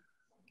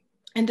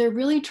 And they're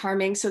really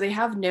charming. So they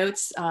have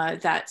notes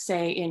that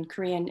say in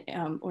Korean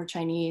or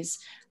Chinese,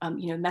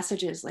 you know,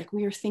 messages like,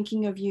 "We are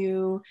thinking of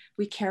you,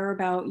 we care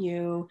about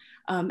you."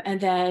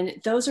 And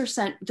then those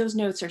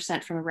notes are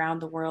sent from around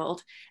the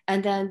world.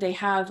 And then they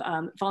have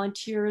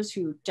volunteers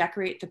who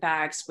decorate the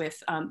bags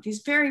with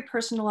these very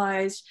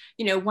personalized,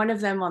 you know, one of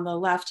them on the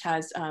left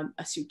has a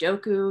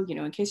Sudoku, you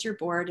know, in case you're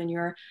bored and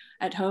you're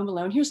at home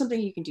alone, here's something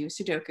you can do,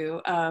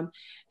 Sudoku.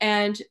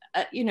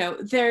 You know,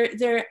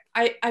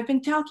 I've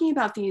been talking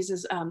about these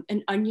as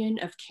an onion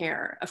of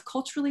care, of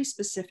culturally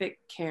specific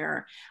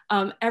care.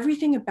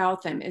 Everything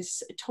about them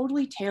is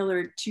totally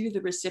tailored to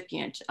the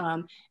recipient,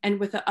 and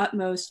with the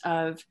utmost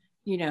of,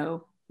 you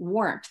know,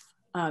 warmth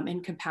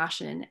and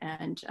compassion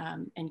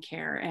and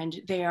care. And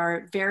they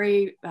are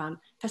very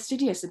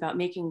fastidious about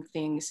making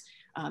things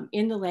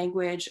in the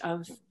language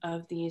of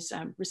these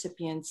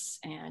recipients,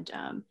 and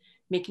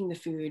making the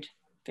food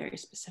very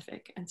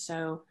specific. And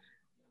so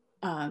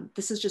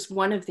this is just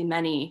one of the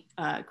many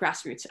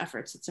grassroots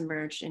efforts that's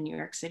emerged in New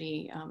York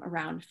City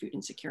around food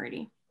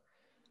insecurity.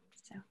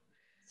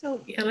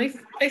 And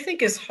I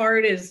think as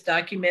hard as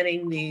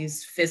documenting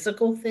these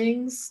physical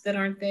things that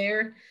aren't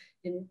there,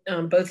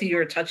 and both of you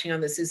are touching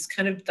on this, is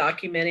kind of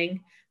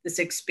documenting this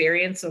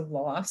experience of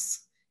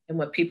loss and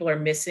what people are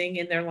missing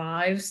in their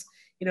lives.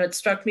 You know, it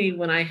struck me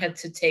when I had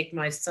to take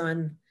my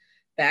son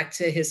back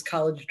to his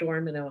college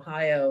dorm in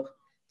Ohio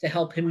to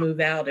help him move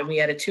out. And we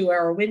had a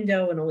 2-hour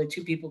window and only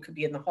 2 people could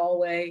be in the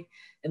hallway,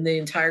 and the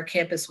entire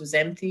campus was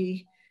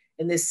empty.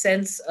 And this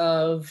sense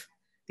of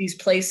these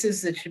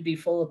places that should be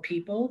full of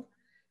people,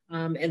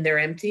 and they're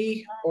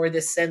empty, or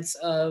this sense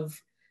of,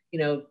 you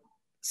know,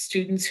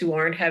 students who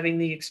aren't having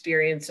the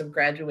experience of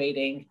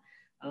graduating,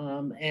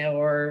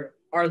 or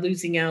are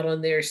losing out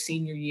on their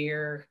senior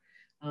year,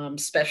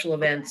 special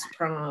events,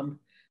 prom.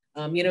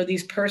 You know,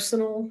 these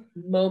personal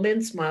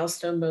moments,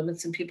 milestone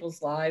moments in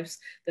people's lives,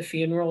 the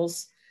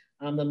funerals,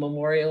 the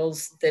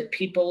memorials that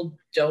people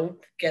don't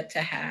get to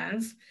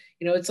have.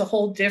 You know, it's a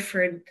whole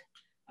different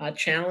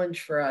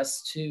challenge for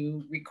us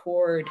to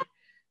record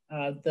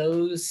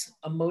those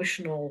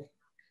emotional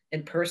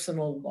and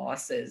personal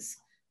losses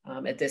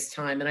at this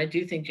time. And I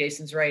do think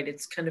Jason's right.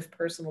 It's kind of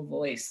personal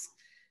voice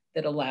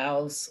that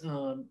allows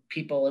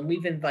people, and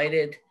we've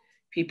invited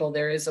people.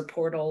 There is a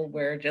portal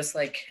where, just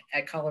like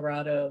at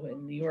Colorado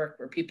and New York,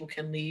 where people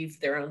can leave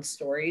their own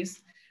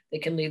stories. They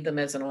can leave them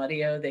as an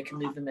audio, they can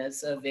leave them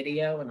as a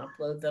video and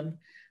upload them.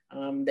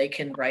 They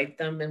can write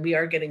them. And we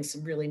are getting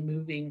some really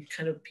moving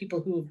kind of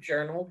people who have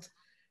journaled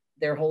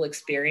their whole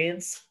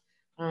experience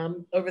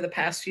over the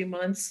past few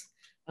months,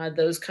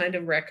 those kind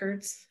of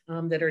records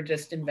that are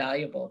just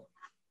invaluable.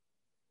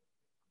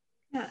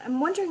 Yeah, I'm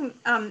wondering,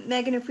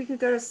 Megan, if we could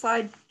go to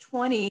slide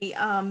 20,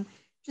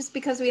 just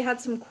because we had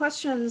some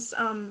questions.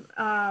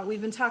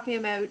 We've been talking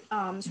about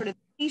sort of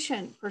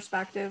patient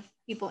perspective,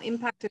 people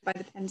impacted by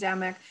the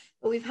pandemic,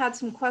 but we've had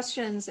some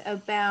questions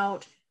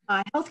about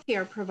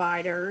healthcare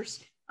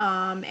providers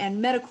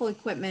and medical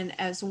equipment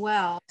as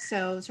well.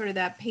 So sort of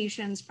that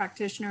patients,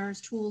 practitioners,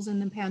 tools in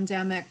the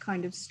pandemic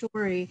kind of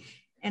story.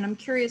 And I'm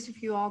curious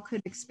if you all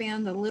could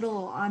expand a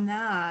little on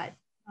that.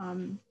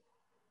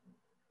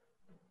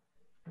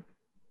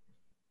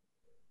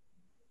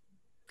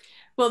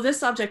 Well,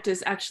 this object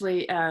is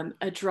actually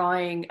a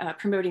drawing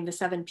promoting the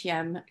 7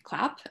 p.m.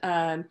 clap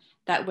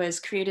that was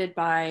created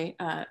by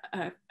a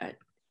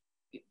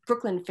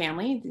Brooklyn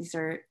family. These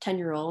are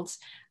 10-year-olds.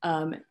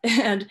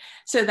 And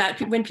so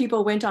that when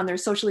people went on their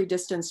socially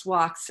distanced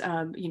walks,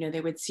 you know,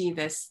 they would see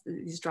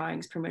these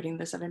drawings promoting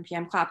the 7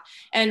 p.m. clap.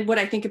 And what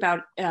I think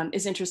about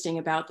is interesting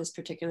about this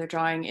particular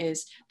drawing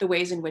is the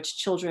ways in which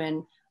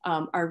children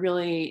are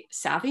really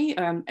savvy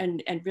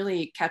and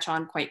really catch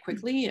on quite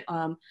quickly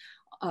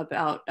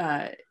about,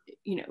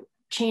 you know,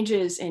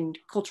 changes in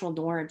cultural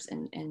norms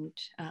and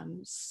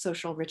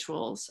social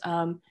rituals.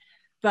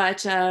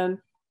 But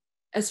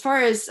as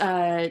far as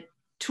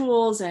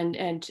tools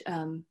and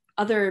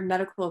other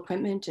medical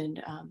equipment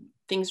and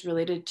things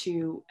related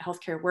to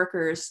healthcare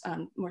workers,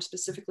 more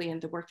specifically in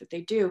the work that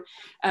they do,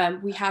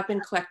 we have been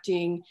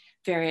collecting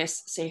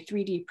various, say,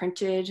 3D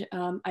printed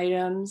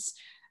items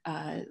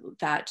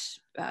that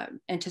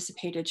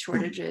anticipated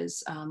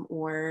shortages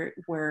or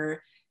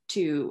were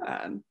to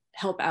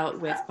help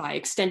out with by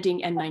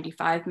extending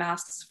N95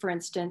 masks, for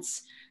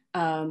instance.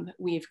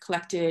 We've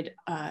collected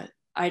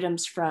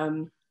items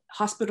from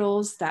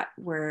hospitals that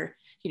were,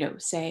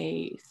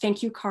 say,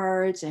 thank you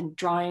cards and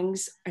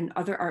drawings and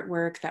other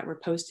artwork that were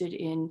posted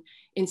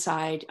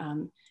inside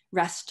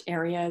rest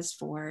areas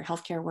for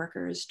healthcare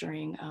workers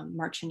during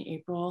March and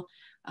April.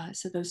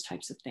 So those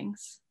types of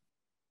things.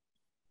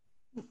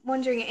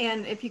 Wondering,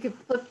 Anne, if you could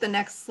flip to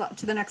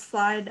the next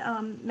slide,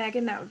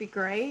 Megan, that would be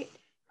great.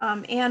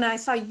 Anne, I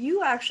saw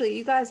you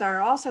guys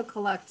are also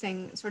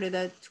collecting sort of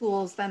the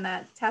tools, then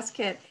that test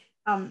kit.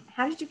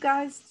 How did you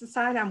guys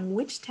decide on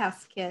which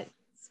test kits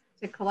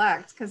to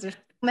collect? Because there's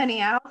so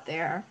many out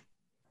there.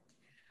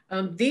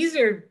 These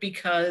are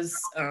because,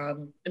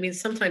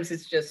 sometimes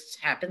it's just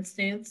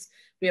happenstance.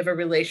 We have a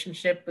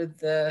relationship with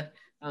the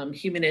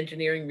Human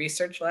Engineering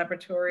Research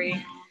Laboratory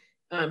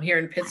here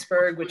in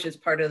Pittsburgh, which is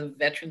part of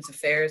Veterans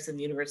Affairs in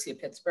the University of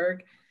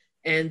Pittsburgh.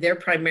 And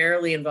they're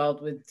primarily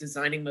involved with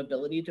designing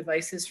mobility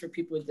devices for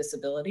people with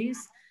disabilities.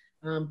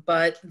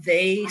 But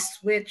they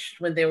switched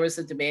when there was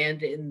a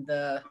demand in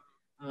the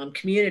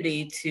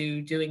community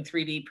to doing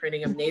 3D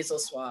printing of nasal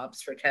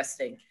swabs for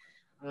testing.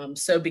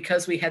 So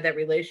because we had that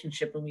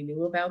relationship and we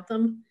knew about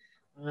them,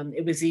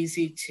 it was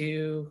easy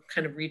to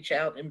kind of reach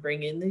out and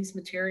bring in these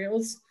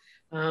materials.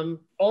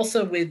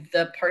 Also with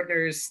the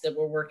partners that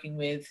we're working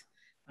with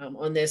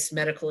on this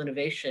medical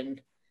innovation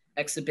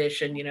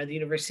exhibition, the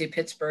University of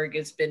Pittsburgh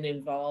has been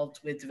involved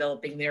with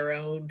developing their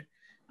own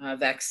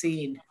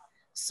vaccine.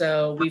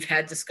 So we've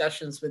had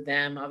discussions with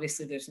them.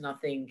 Obviously there's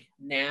nothing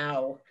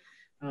now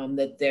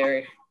that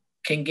they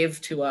can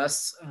give to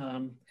us,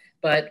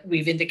 but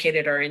we've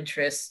indicated our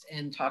interest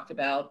and talked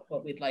about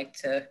what we'd like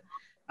to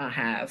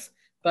have.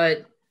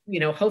 But,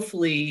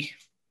 hopefully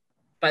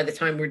by the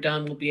time we're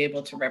done, we'll be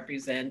able to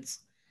represent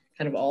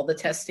kind of all the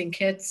testing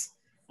kits.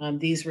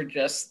 These were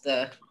just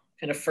the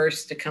kind of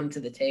first to come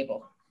to the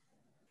table.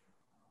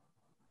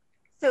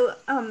 So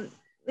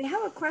we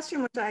have a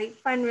question which I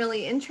find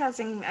really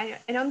interesting. I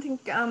don't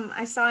think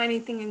I saw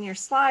anything in your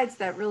slides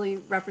that really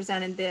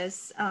represented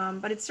this,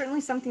 but it's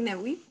certainly something that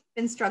we've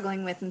been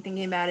struggling with and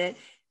thinking about it.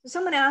 So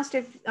someone asked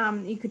if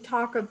you could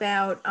talk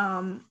about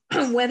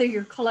whether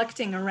you're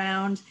collecting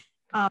around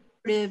sort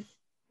of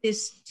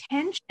this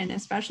tension,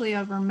 especially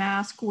over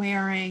mask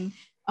wearing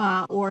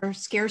or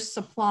scarce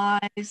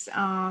supplies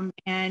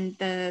and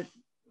the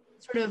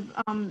sort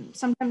of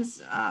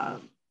sometimes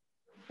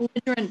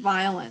belligerent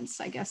violence,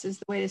 I guess is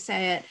the way to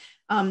say it,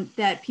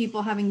 that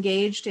people have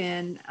engaged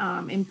in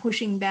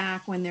pushing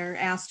back when they're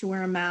asked to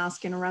wear a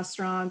mask in a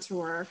restaurant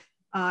or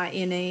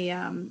in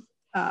a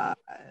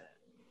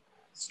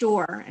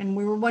store. And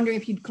we were wondering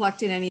if you'd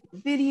collected any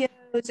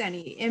videos,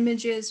 any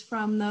images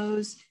from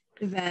those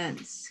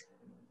events.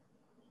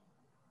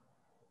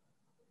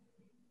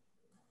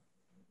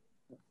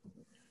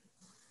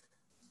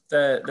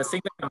 The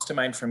thing that comes to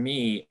mind for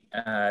me,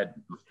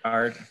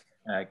 our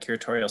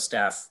curatorial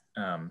staff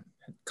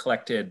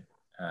collected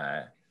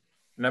a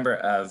number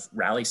of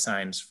rally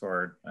signs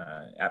for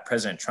at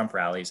President Trump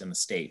rallies in the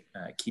state,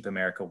 Keep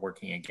America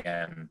Working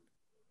Again,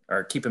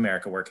 or Keep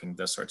America Working,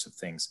 those sorts of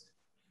things.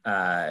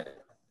 I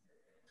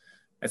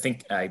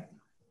think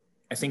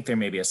there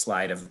may be a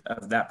slide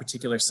of that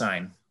particular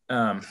sign.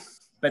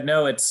 But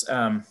no, it's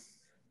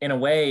in a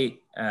way,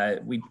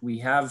 we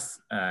have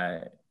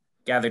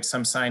gathered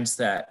some signs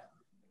that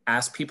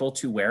ask people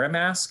to wear a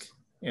mask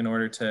in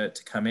order to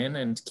come in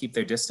and keep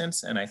their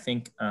distance. And I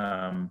think,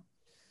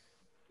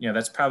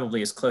 that's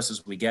probably as close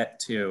as we get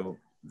to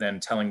then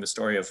telling the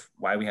story of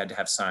why we had to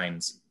have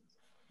signs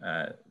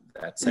that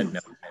said no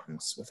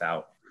admittance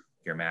without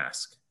your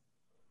mask.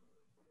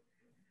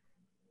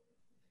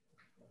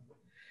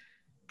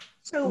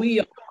 So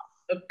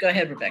go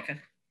ahead, Rebecca.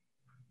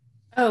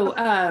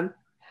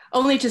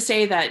 Only to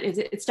say that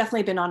it's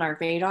definitely been on our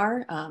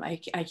radar. I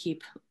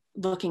keep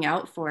looking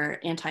out for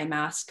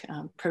anti-mask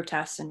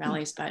protests and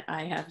rallies, but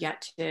I have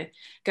yet to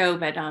go,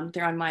 but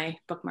they're on my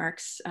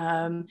bookmarks.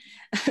 And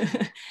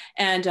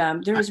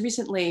there was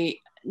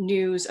recently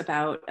news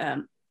about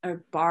a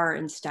bar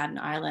in Staten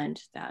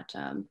Island that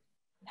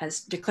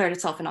has declared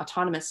itself an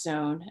autonomous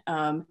zone,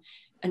 a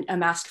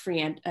mask-free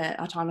and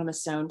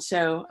autonomous zone.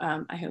 So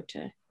I hope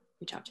to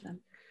reach out to them.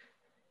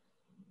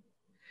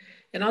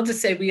 And I'll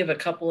just say we have a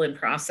couple in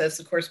process.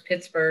 Of course,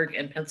 Pittsburgh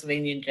and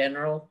Pennsylvania in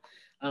general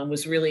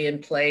was really in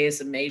play as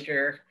a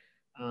major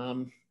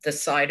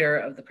decider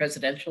of the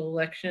presidential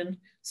election.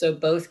 So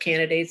both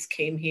candidates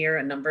came here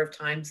a number of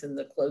times in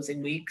the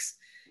closing weeks,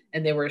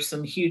 and there were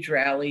some huge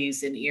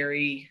rallies in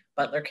Erie,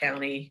 Butler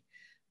County,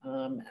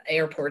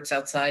 airports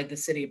outside the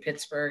city of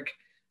Pittsburgh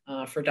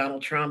for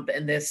Donald Trump.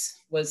 And this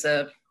was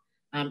a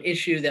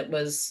issue that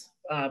was,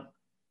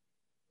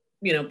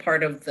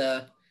 part of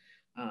the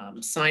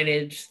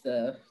signage,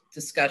 the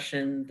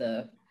discussion,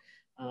 the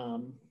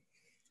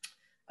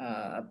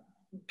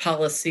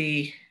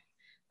policy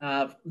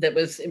that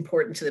was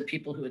important to the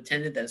people who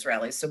attended those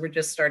rallies. So we're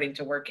just starting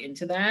to work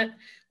into that.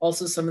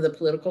 Also, some of the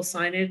political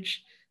signage,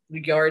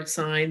 the yard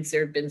signs,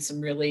 there have been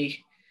some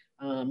really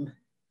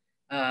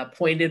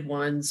pointed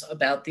ones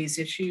about these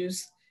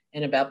issues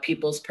and about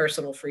people's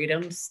personal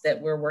freedoms that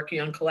we're working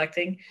on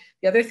collecting.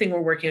 The other thing we're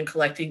working on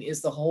collecting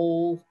is the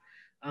whole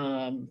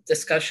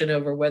discussion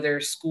over whether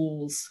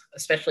schools,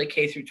 especially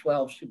K through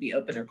 12, should be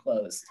open or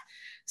closed.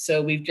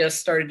 So we've just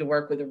started to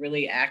work with a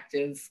really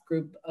active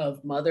group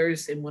of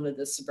mothers in one of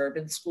the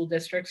suburban school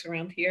districts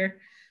around here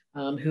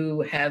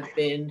who have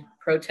been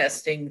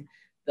protesting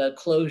the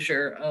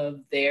closure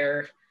of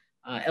their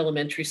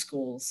elementary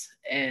schools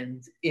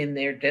and in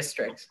their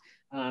districts.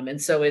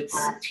 And so it's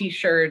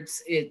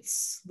t-shirts,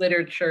 it's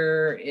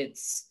literature,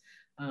 it's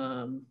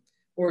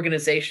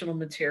organizational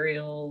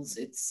materials,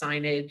 it's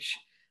signage,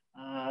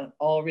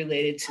 all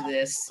related to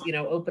this,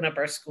 open up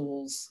our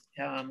schools,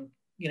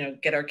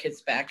 get our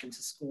kids back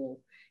into school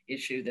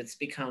issue that's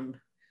become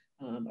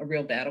a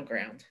real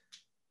battleground.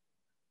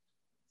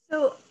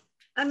 So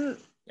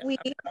we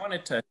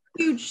wanted to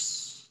huge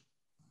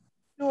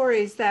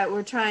stories that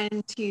we're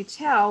trying to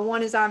tell.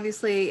 One is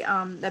obviously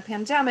the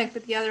pandemic,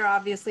 but the other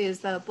obviously is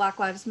the Black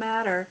Lives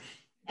Matter.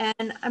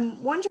 And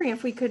I'm wondering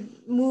if we could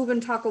move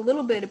and talk a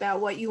little bit about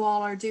what you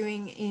all are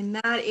doing in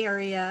that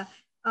area.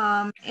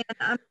 And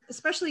I'm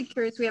especially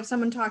curious, we have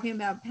someone talking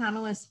about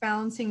panelists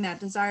balancing that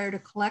desire to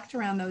collect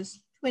around those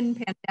twin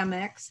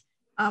pandemics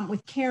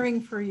with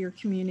caring for your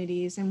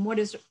communities, and what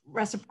does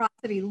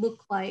reciprocity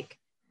look like,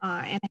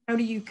 and how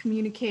do you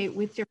communicate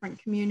with different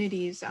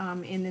communities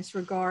in this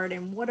regard,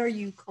 and what are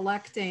you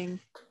collecting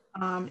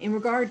in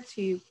regard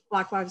to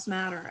Black Lives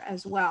Matter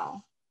as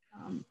well?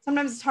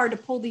 Sometimes it's hard to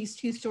pull these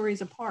two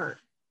stories apart.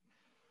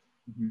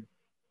 Mm-hmm.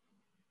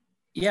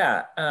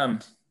 Yeah,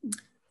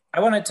 I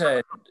wanted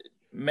to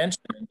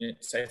mention,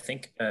 it's, I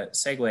think,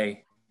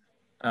 segue.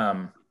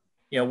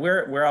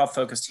 We're all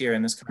focused here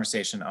in this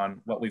conversation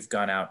on what we've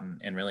gone out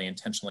and really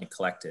intentionally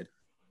collected.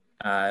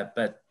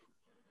 But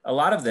a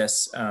lot of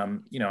this,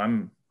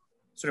 I'm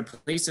sort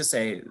of pleased to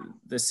say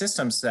the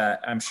systems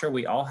that I'm sure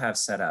we all have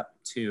set up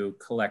to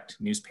collect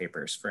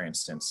newspapers, for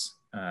instance,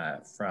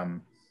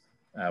 from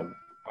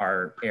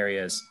our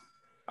areas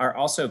are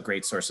also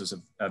great sources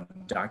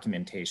of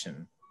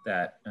documentation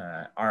that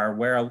are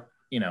where,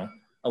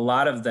 a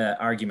lot of the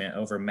argument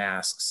over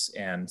masks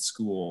and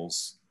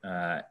schools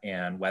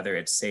and whether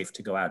it's safe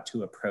to go out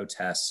to a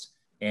protest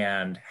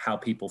and how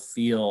people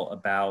feel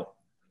about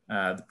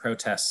the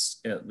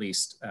protests, at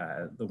least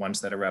the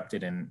ones that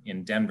erupted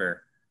in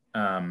Denver,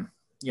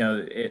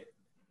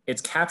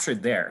 it's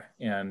captured there.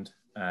 And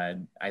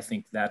I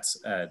think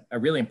that's a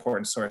really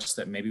important source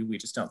that maybe we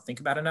just don't think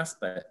about enough,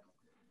 but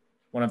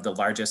one of the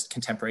largest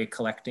contemporary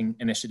collecting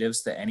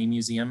initiatives that any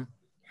museum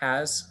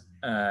has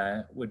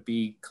would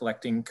be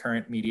collecting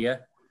current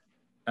media.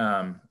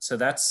 So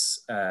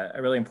that's a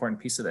really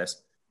important piece of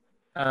this.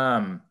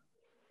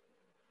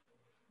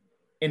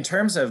 In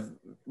terms of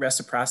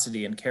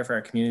reciprocity and care for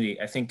our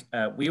community, I think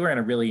we were in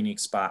a really unique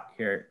spot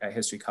here at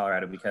History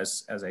Colorado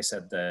because, as I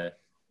said, the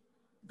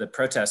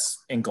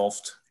protests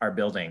engulfed our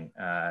building.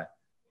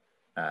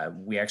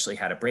 We actually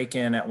had a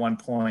break-in at one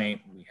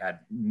point. We had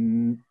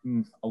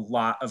a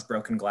lot of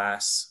broken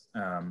glass,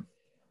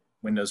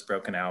 windows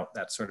broken out,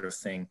 that sort of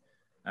thing.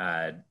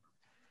 A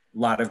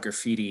lot of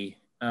graffiti.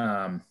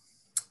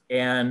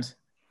 And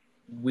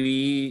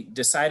we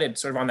decided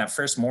sort of on that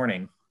first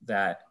morning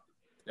that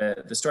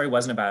the story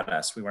wasn't about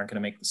us. We weren't going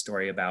to make the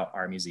story about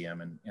our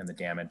museum and the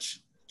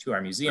damage to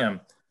our museum.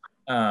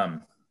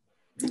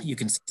 You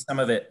can see some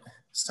of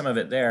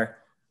it there.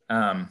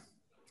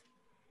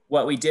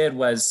 What we did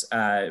was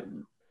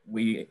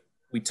we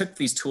took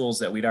these tools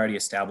that we'd already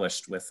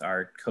established with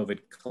our COVID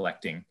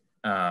collecting,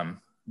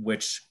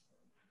 which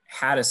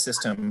had a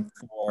system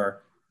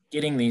for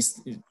getting these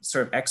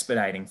sort of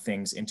expediting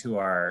things into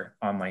our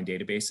online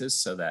databases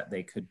so that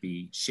they could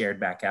be shared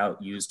back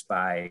out, used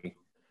by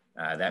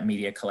that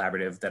media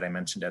collaborative that I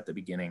mentioned at the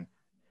beginning,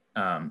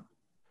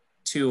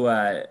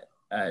 to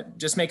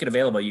just make it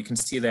available. You can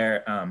see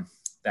there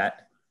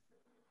that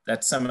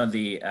some of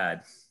the,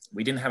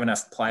 we didn't have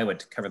enough plywood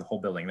to cover the whole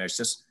building. There's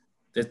just,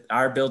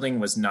 our building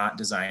was not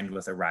designed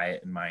with a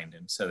riot in mind.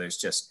 And so there's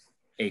just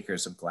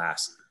acres of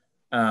glass.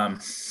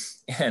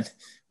 And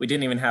we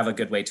didn't even have a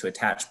good way to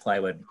attach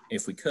plywood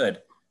if we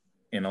could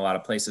in a lot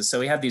of places. So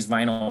we have these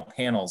vinyl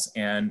panels,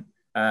 and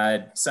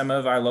some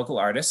of our local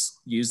artists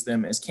used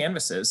them as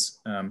canvases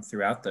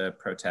throughout the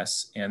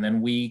protests. And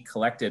then we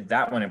collected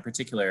that one in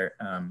particular,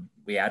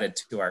 we added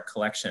to our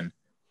collection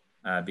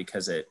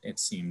because it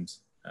seemed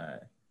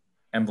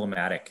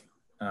emblematic.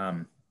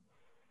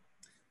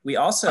 We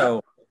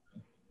also,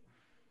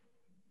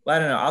 well, I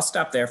don't know, I'll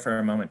stop there for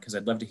a moment because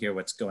I'd love to hear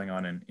what's going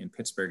on in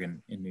Pittsburgh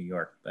and in New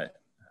York, but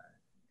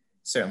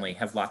certainly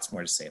have lots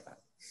more to say about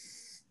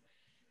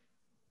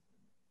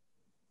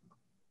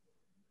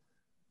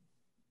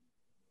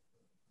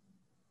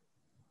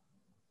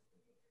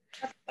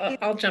it.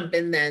 I'll jump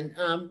in then.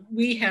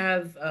 We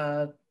have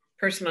a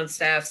person on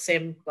staff,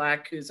 Sam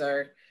Black, who's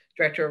our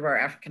director of our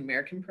African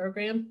American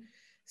program.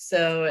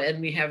 So, and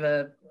we have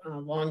a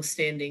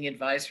long-standing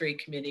advisory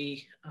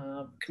committee,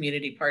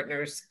 community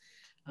partners.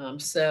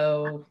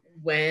 So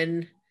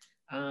when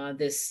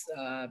the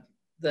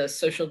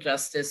social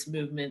justice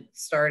movement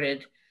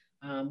started,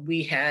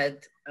 we had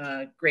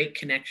great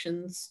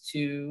connections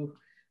to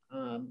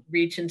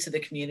reach into the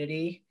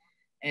community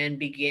and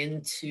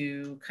begin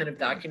to kind of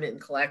document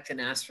and collect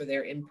and ask for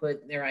their input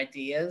and their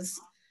ideas.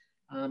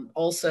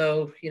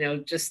 Also, you know,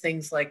 just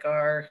things like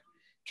our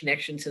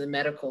connection to the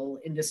medical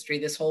industry,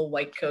 this whole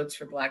White Coats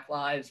for Black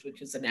Lives,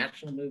 which is a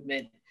national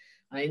movement.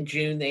 In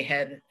June, they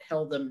had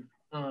held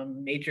a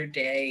major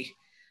day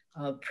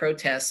of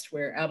protest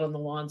where out on the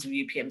lawns of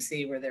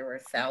UPMC, where there were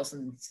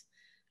thousands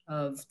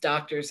of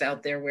doctors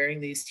out there wearing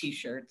these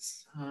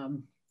t-shirts.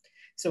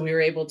 So we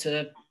were able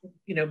to,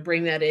 you know,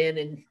 bring that in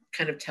and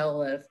kind of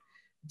tell a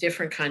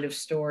different kind of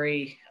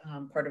story,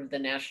 part of the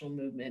national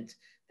movement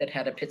that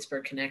had a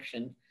Pittsburgh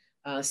connection.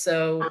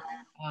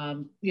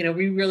 You know,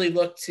 we really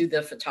look to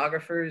the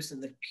photographers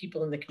and the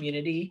people in the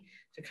community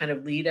to kind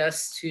of lead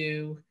us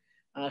to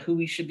who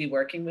we should be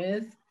working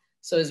with.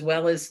 So as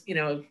well as, you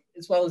know,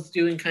 as well as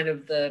doing kind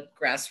of the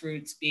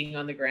grassroots, being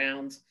on the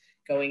ground,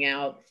 going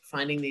out,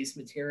 finding these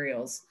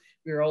materials,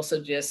 we were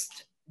also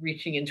just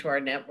reaching into our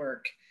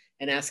network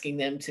and asking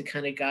them to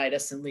kind of guide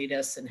us and lead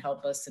us and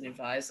help us and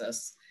advise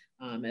us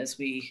as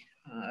we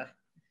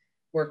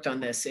worked on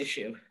this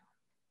issue.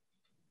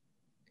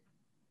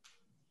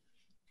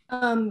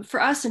 For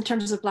us, in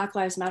terms of Black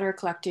Lives Matter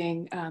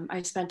collecting,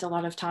 I spent a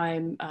lot of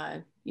time,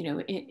 you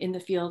know, in the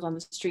field on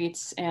the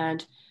streets,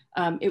 and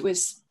it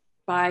was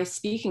by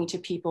speaking to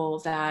people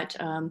that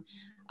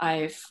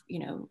I've, you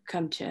know,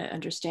 come to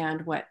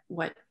understand what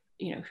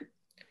you know,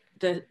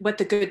 what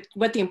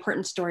the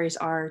important stories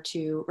are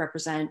to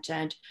represent,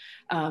 and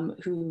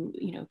who,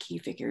 you know, key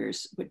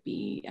figures would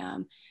be,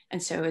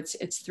 and so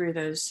it's through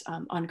those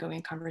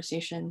ongoing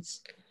conversations.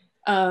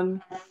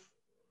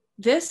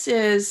 This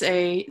is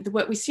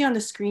what we see on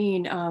the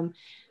screen.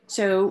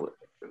 So,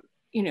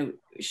 you know,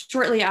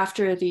 shortly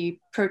after the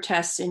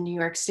protests in New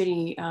York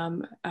City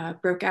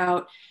broke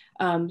out,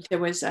 there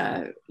was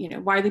you know,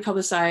 widely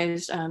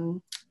publicized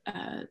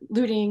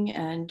looting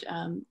and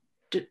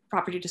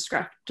property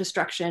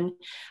destruction.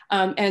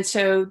 And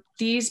so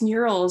these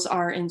murals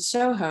are in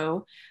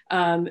Soho.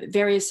 All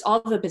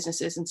the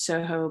businesses in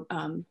Soho,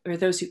 or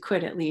those who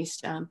could at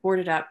least,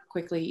 boarded up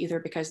quickly, either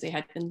because they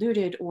had been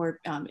looted or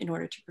in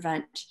order to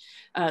prevent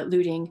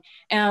looting.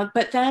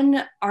 But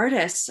then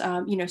artists,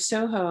 you know,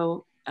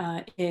 Soho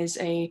is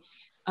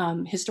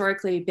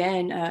historically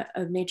been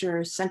a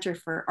major center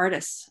for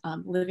artists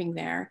living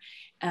there.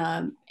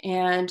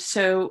 And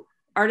so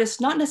artists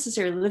not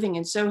necessarily living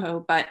in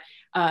Soho, but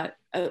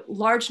a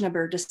large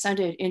number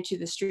descended into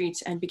the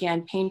streets and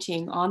began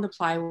painting on the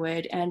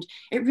plywood. And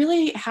it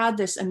really had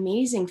this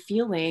amazing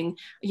feeling,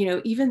 you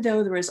know, even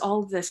though there was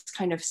all this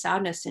kind of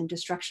sadness and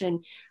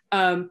destruction,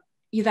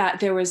 that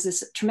there was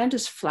this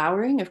tremendous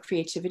flowering of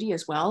creativity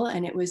as well.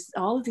 And it was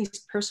all of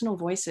these personal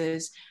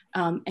voices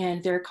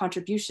and their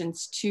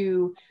contributions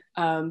to,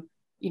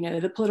 you know,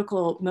 the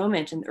political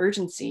moment and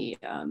urgency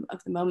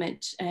of the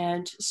moment.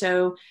 And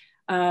so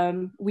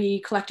we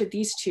collected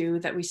these two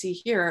that we see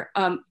here.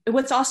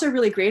 What's also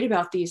really great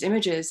about these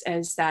images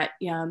is that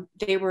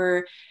they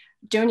were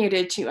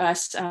donated to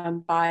us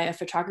by a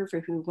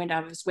photographer who went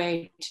out of his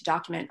way to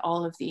document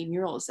all of the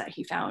murals that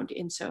he found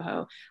in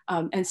Soho.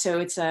 And so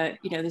it's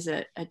you know, there's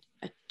a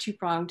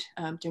two-pronged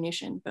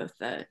donation, both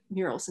the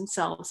murals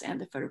themselves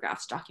and the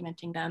photographs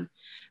documenting them.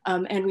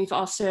 And we've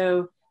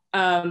also,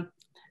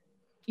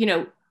 you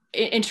know,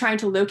 in trying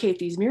to locate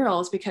these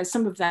murals, because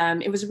some of them,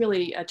 it was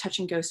really a touch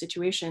and go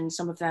situation.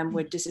 Some of them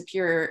would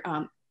disappear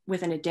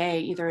within a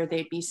day. Either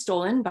they'd be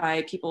stolen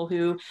by people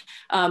who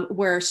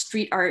were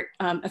street art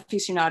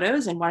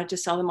aficionados and wanted to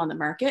sell them on the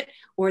market,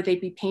 or they'd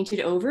be painted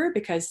over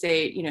because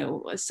they, you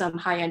know, some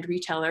high-end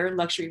retailer,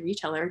 luxury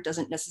retailer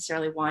doesn't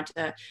necessarily want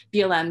a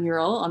BLM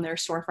mural on their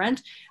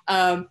storefront.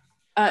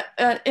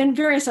 And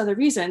various other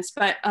reasons,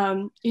 but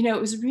you know,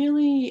 it was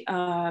really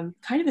kind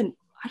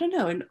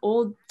of an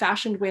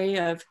old-fashioned way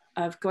of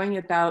going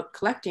about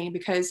collecting,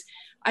 because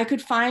I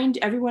could find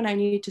everyone I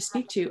needed to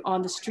speak to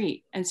on the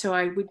street. And so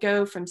I would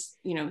go from,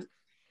 you know,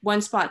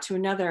 one spot to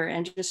another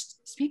and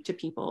just speak to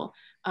people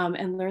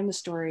and learn the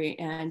story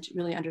and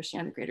really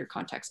understand the greater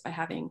context by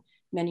having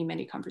many,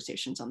 many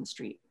conversations on the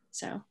street.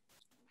 So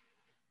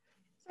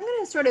I'm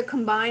going to sort of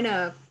combine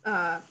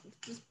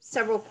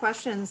several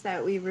questions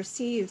that we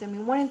received. I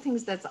mean, one of the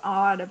things that's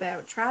odd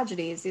about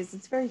tragedies is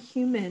it's very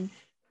human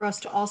for us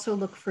to also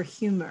look for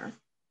humor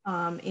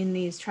in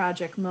these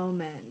tragic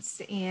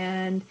moments.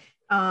 And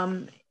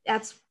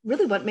that's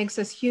really what makes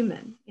us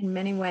human in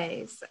many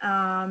ways.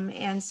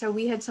 And so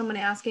we had someone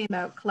asking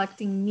about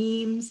collecting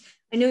memes.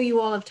 I know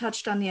you all have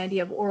touched on the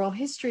idea of oral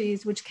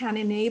histories, which can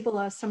enable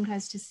us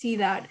sometimes to see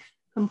that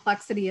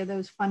complexity of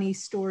those funny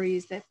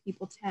stories that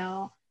people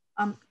tell.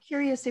 I'm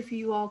curious if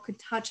you all could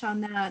touch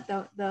on that,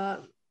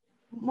 the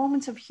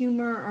moments of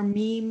humor or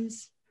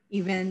memes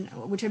even,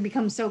 which have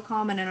become so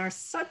common and are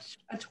such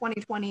a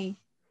 2020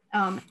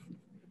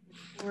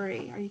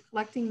 Lori, are you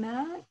collecting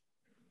that?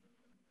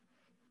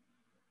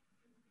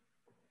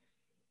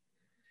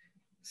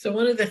 So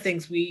one of the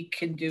things we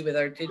can do with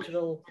our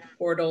digital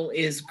portal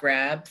is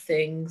grab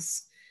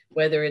things,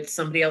 whether it's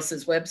somebody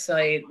else's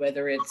website,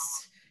 whether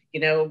it's,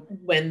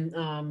 when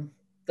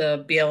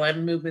the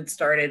BLM movement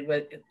started,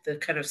 with the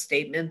kind of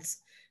statements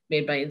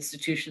made by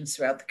institutions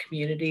throughout the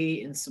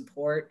community in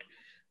support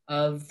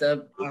of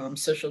the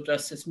social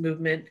justice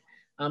movement.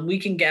 We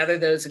can gather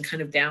those and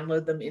kind of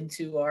download them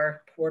into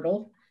our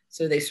portal.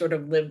 So they sort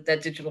of live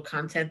that digital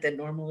content that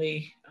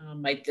normally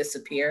might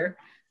disappear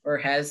or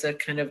has a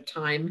kind of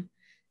time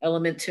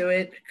element to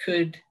it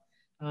could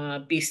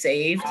be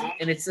saved.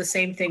 And it's the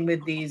same thing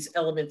with these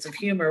elements of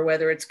humor,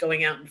 whether it's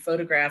going out and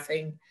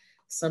photographing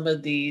some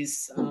of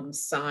these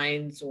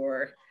signs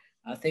or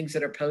things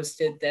that are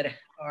posted that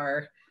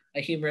are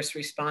a humorous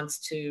response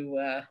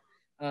to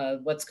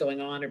what's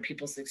going on or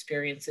people's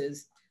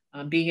experiences.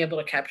 Being able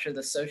to capture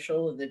the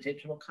social and the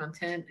digital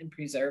content and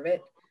preserve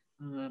it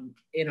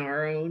in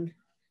our own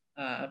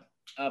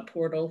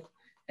portal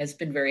has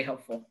been very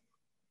helpful.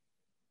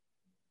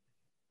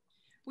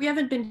 We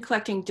haven't been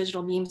collecting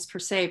digital memes per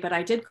se, but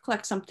I did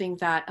collect something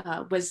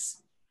that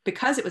was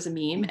because it was a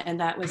meme, and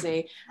that was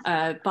a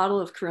bottle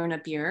of Corona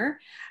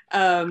beer.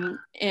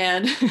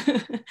 And,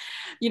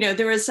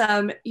 there was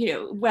some,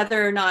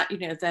 whether or not,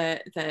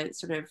 the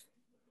sort of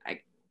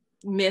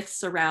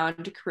myths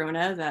around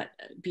Corona, that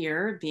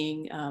beer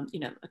being, a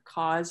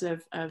cause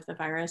of the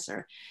virus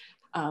or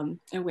a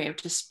way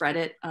to spread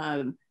it,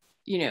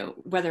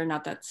 whether or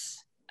not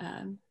that's,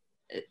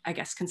 I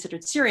guess,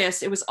 considered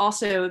serious. It was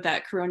also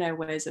that Corona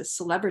was a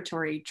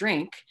celebratory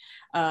drink,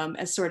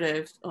 as sort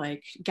of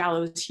like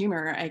gallows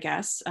humor, I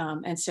guess.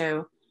 And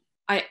so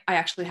I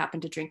actually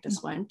happened to drink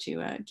this one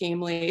to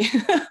gamely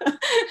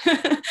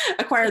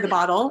acquire the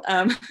bottle.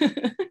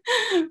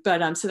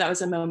 But so that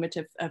was a moment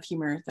of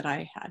humor that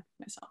I had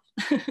myself.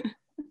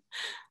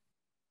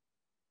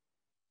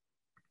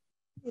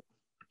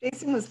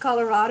 Jason, was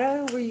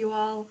Colorado, were you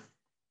all?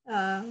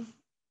 I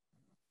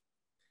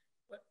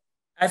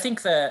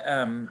think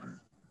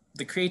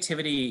the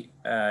creativity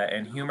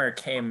and humor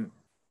came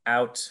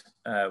out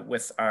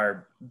with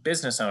our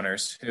business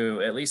owners, who,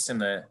 at least in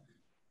the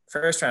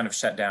first round of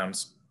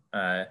shutdowns,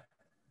 had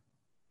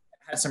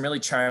some really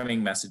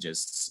charming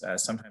messages,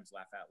 sometimes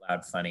laugh out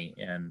loud funny.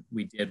 And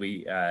we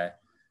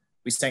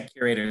sent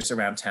curators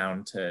around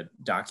town to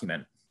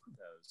document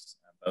those,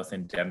 both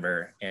in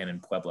Denver and in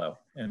Pueblo.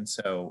 And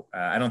so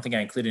I don't think I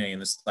included any in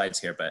the slides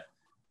here, but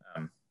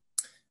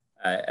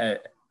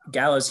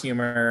gallows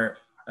humor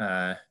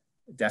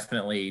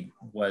definitely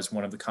was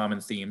one of the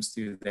common themes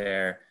through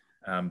there.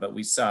 But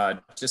we saw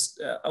just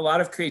a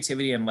lot of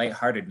creativity and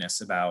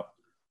lightheartedness about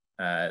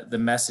the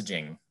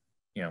messaging,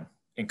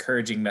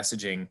 encouraging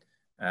messaging.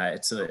 I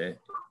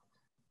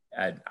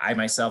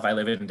myself, I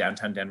live in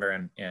downtown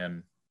Denver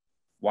and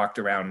walked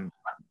around,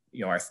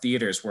 our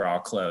theaters were all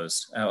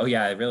closed. Oh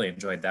yeah, I really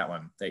enjoyed that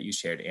one that you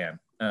shared, Anne.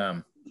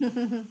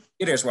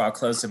 Theaters were all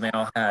closed and they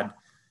all had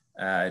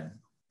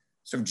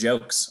sort of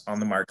jokes on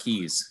the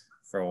marquees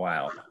for a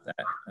while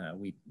that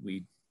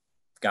we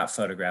got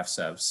photographs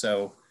of.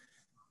 So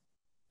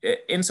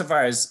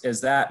insofar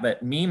as that,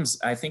 but memes,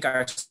 I think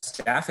our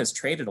staff has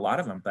traded a lot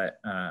of them,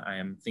 but I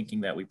am thinking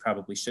that we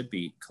probably should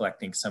be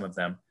collecting some of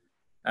them.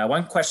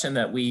 One question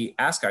that we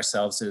ask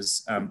ourselves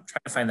is trying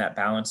to find that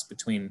balance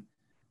between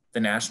the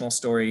national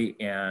story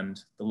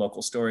and the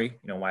local story.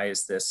 Why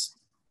is this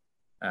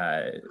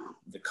the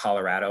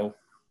Colorado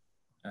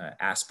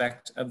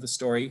aspect of the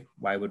story?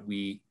 Why would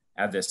we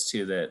add this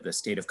to the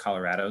state of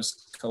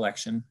Colorado's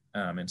collection?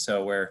 And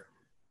so we're,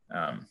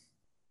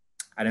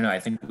 I don't know, I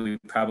think we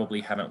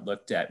probably haven't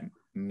looked at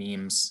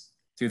memes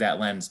through that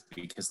lens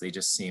because they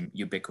just seem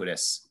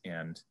ubiquitous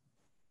and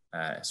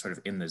sort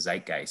of in the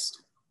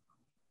zeitgeist.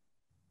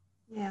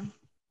 Yeah.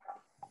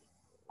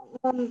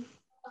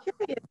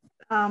 Curious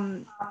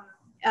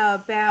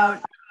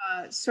about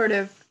sort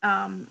of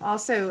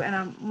also on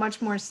a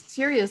much more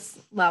serious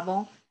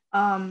level,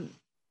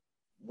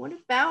 what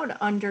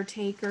about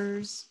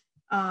undertakers,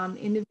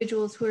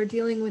 individuals who are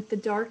dealing with the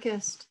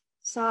darkest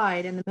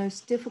side and the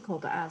most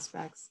difficult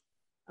aspects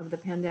of the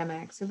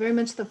pandemic? So very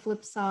much the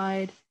flip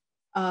side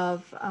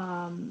of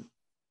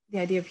the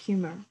idea of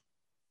humor.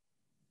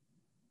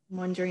 I'm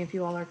wondering if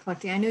you all are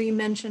collecting. I know you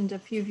mentioned, a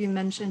few of you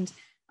mentioned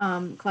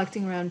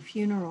collecting around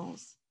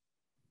funerals.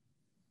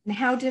 And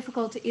how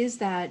difficult is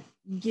that,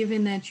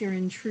 given that you're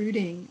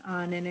intruding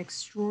on an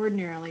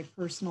extraordinarily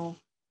personal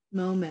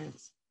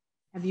moment?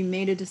 Have you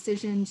made a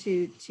decision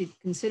to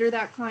consider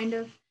that kind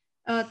of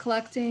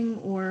collecting,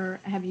 or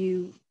have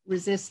you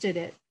resisted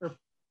it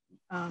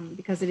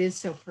because it is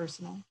so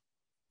personal?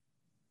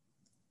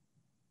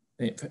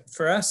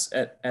 For us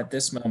at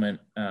this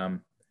moment,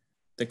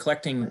 the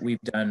collecting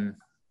we've done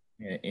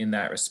in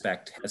that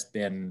respect has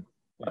been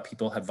what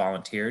people have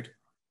volunteered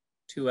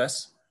to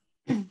us.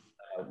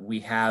 We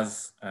have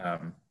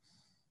sort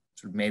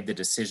of made the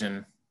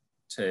decision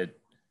to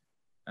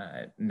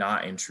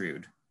not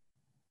intrude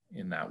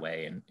in that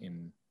way,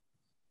 in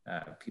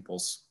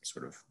people's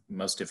sort of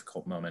most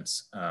difficult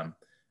moments.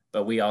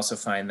 But we also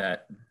find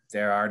that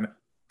there are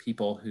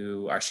people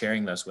who are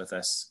sharing those with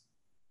us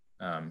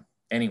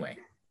anyway.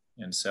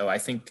 And so I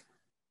think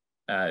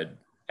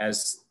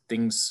as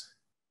things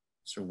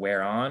sort of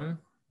wear on,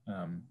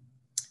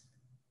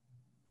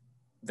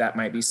 that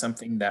might be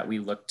something that we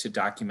look to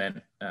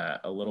document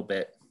a little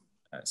bit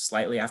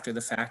slightly after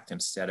the fact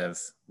instead of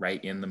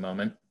right in the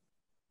moment.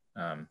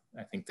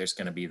 I think there's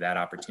going to be that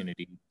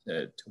opportunity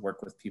to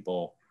work with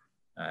people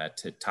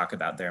to talk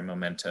about their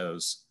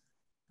mementos,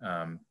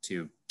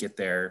 to get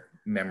their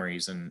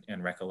memories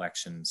and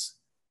recollections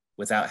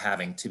without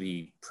having to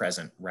be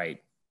present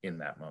right in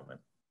that moment.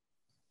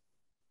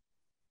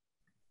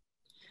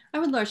 I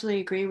would largely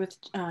agree with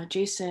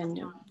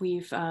Jason.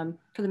 We've, for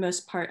the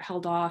most part,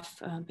 held off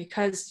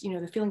because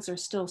the feelings are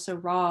still so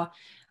raw,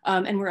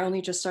 and we're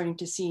only just starting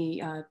to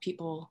see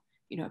people,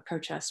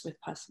 approach us with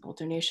possible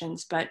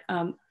donations. But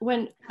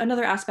when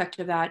another aspect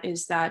of that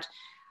is that,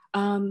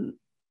 well,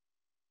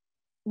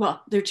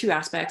 there are two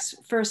aspects.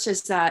 First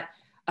is that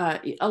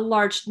a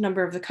large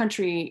number of the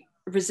country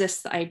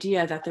resists the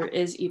idea that there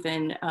is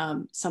even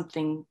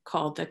something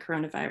called the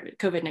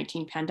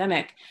COVID-19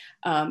 pandemic,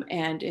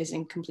 and is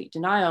in complete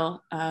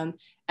denial.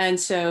 And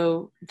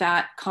so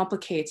that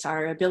complicates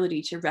our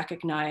ability to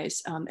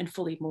recognize and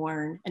fully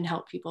mourn and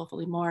help people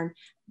fully mourn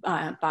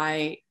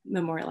by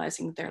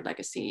memorializing their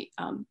legacy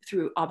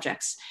through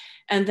objects.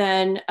 And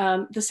then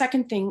the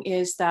second thing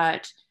is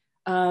that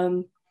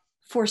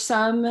for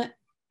some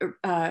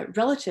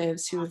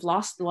relatives who have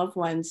lost loved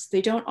ones,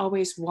 they don't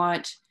always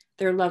want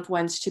their loved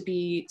ones to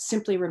be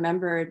simply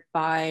remembered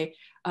by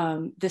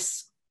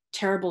this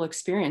terrible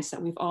experience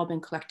that we've all been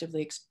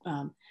collectively,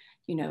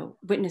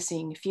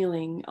 witnessing,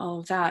 feeling, all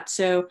of that.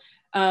 So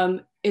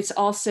it's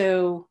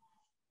also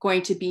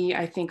going to be,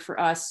 I think, for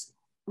us,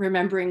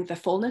 remembering the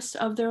fullness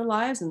of their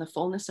lives and the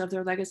fullness of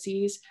their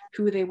legacies,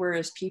 who they were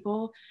as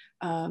people,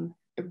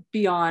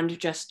 beyond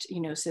just,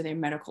 so their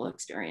medical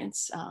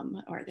experience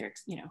or their,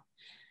 yeah,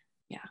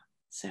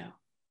 so.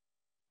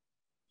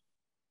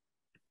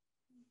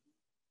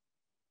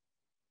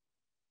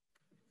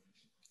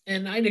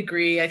 And I'd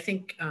agree. I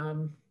think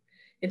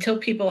until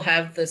people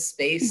have the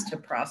space to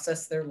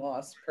process their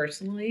loss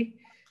personally,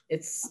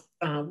 it's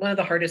one of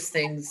the hardest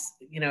things,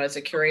 as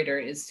a curator,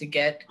 is to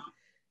get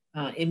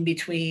in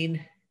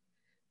between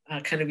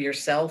kind of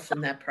yourself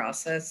and that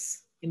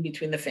process, in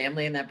between the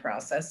family and that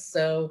process.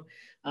 So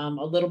a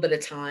little bit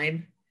of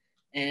time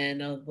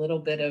and a little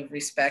bit of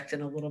respect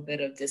and a little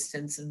bit of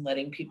distance and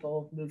letting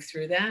people move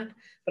through that.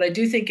 But I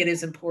do think it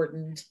is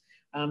important,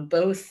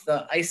 both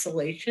the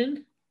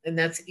isolation, and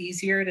that's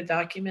easier to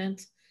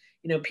document,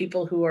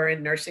 people who are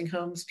in nursing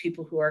homes,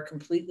 people who are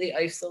completely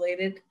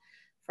isolated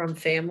from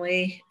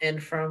family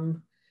and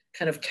from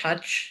kind of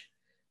touch.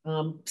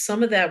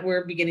 Some of that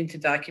we're beginning to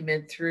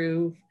document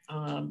through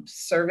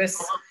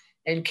service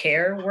and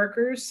care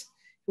workers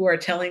who are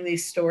telling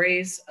these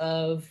stories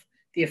of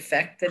the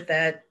effect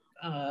that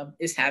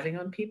is having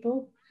on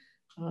people.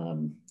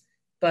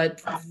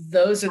 But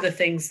those are the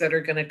things that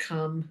are going to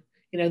come.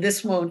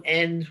 This won't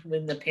end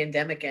when the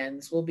pandemic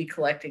ends. We'll be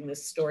collecting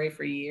this story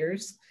for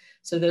years.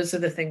 So those are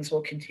the things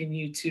we'll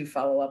continue to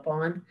follow up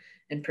on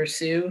and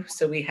pursue.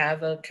 So we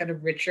have a kind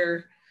of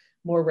richer,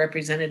 more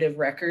representative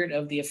record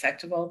of the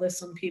effect of all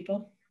this on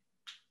people.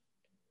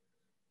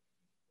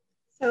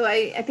 So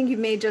I think you've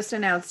made just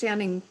an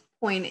outstanding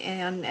point,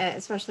 and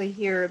especially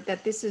here,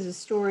 that this is a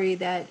story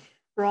that,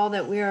 for all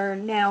that we are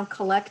now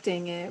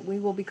collecting it, we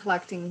will be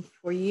collecting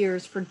for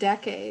years, for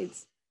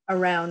decades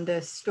around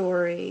this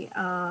story.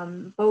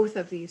 Both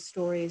of these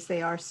stories,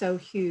 they are so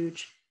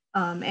huge,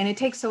 and it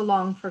takes so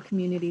long for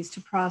communities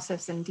to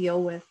process and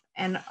deal with,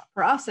 and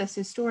for us as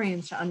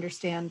historians to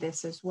understand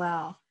this as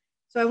well.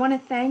 So I want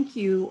to thank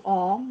you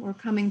all. We're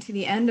coming to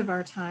the end of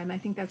our time. I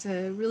think that's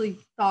a really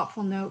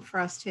thoughtful note for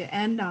us to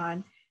end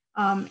on.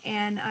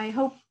 And I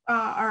hope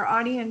our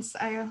audience,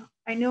 I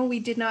know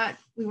we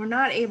were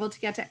not able to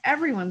get to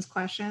everyone's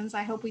questions.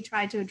 I hope we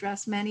tried to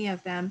address many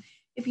of them.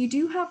 If you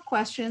do have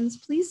questions,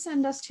 please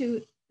send us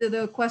to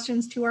the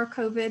questions to our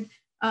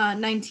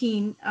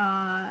COVID-19.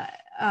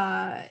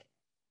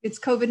 It's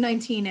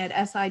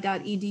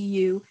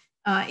covid19@si.edu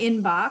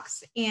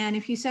inbox. And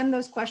if you send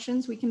those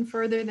questions, we can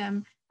further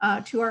them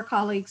to our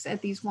colleagues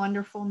at these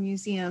wonderful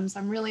museums.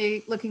 I'm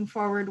really looking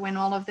forward, when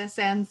all of this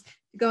ends, to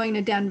going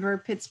to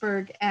Denver,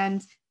 Pittsburgh,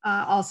 and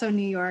also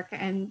New York,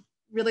 and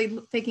really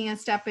taking a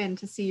step in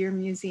to see your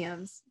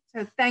museums.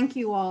 So thank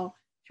you all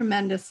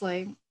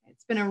tremendously.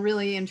 It's been a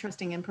really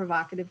interesting and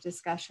provocative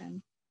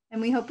discussion.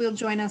 And we hope you'll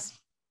join us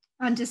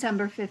on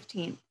December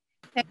 15th.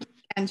 Thank you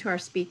again to our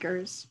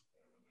speakers.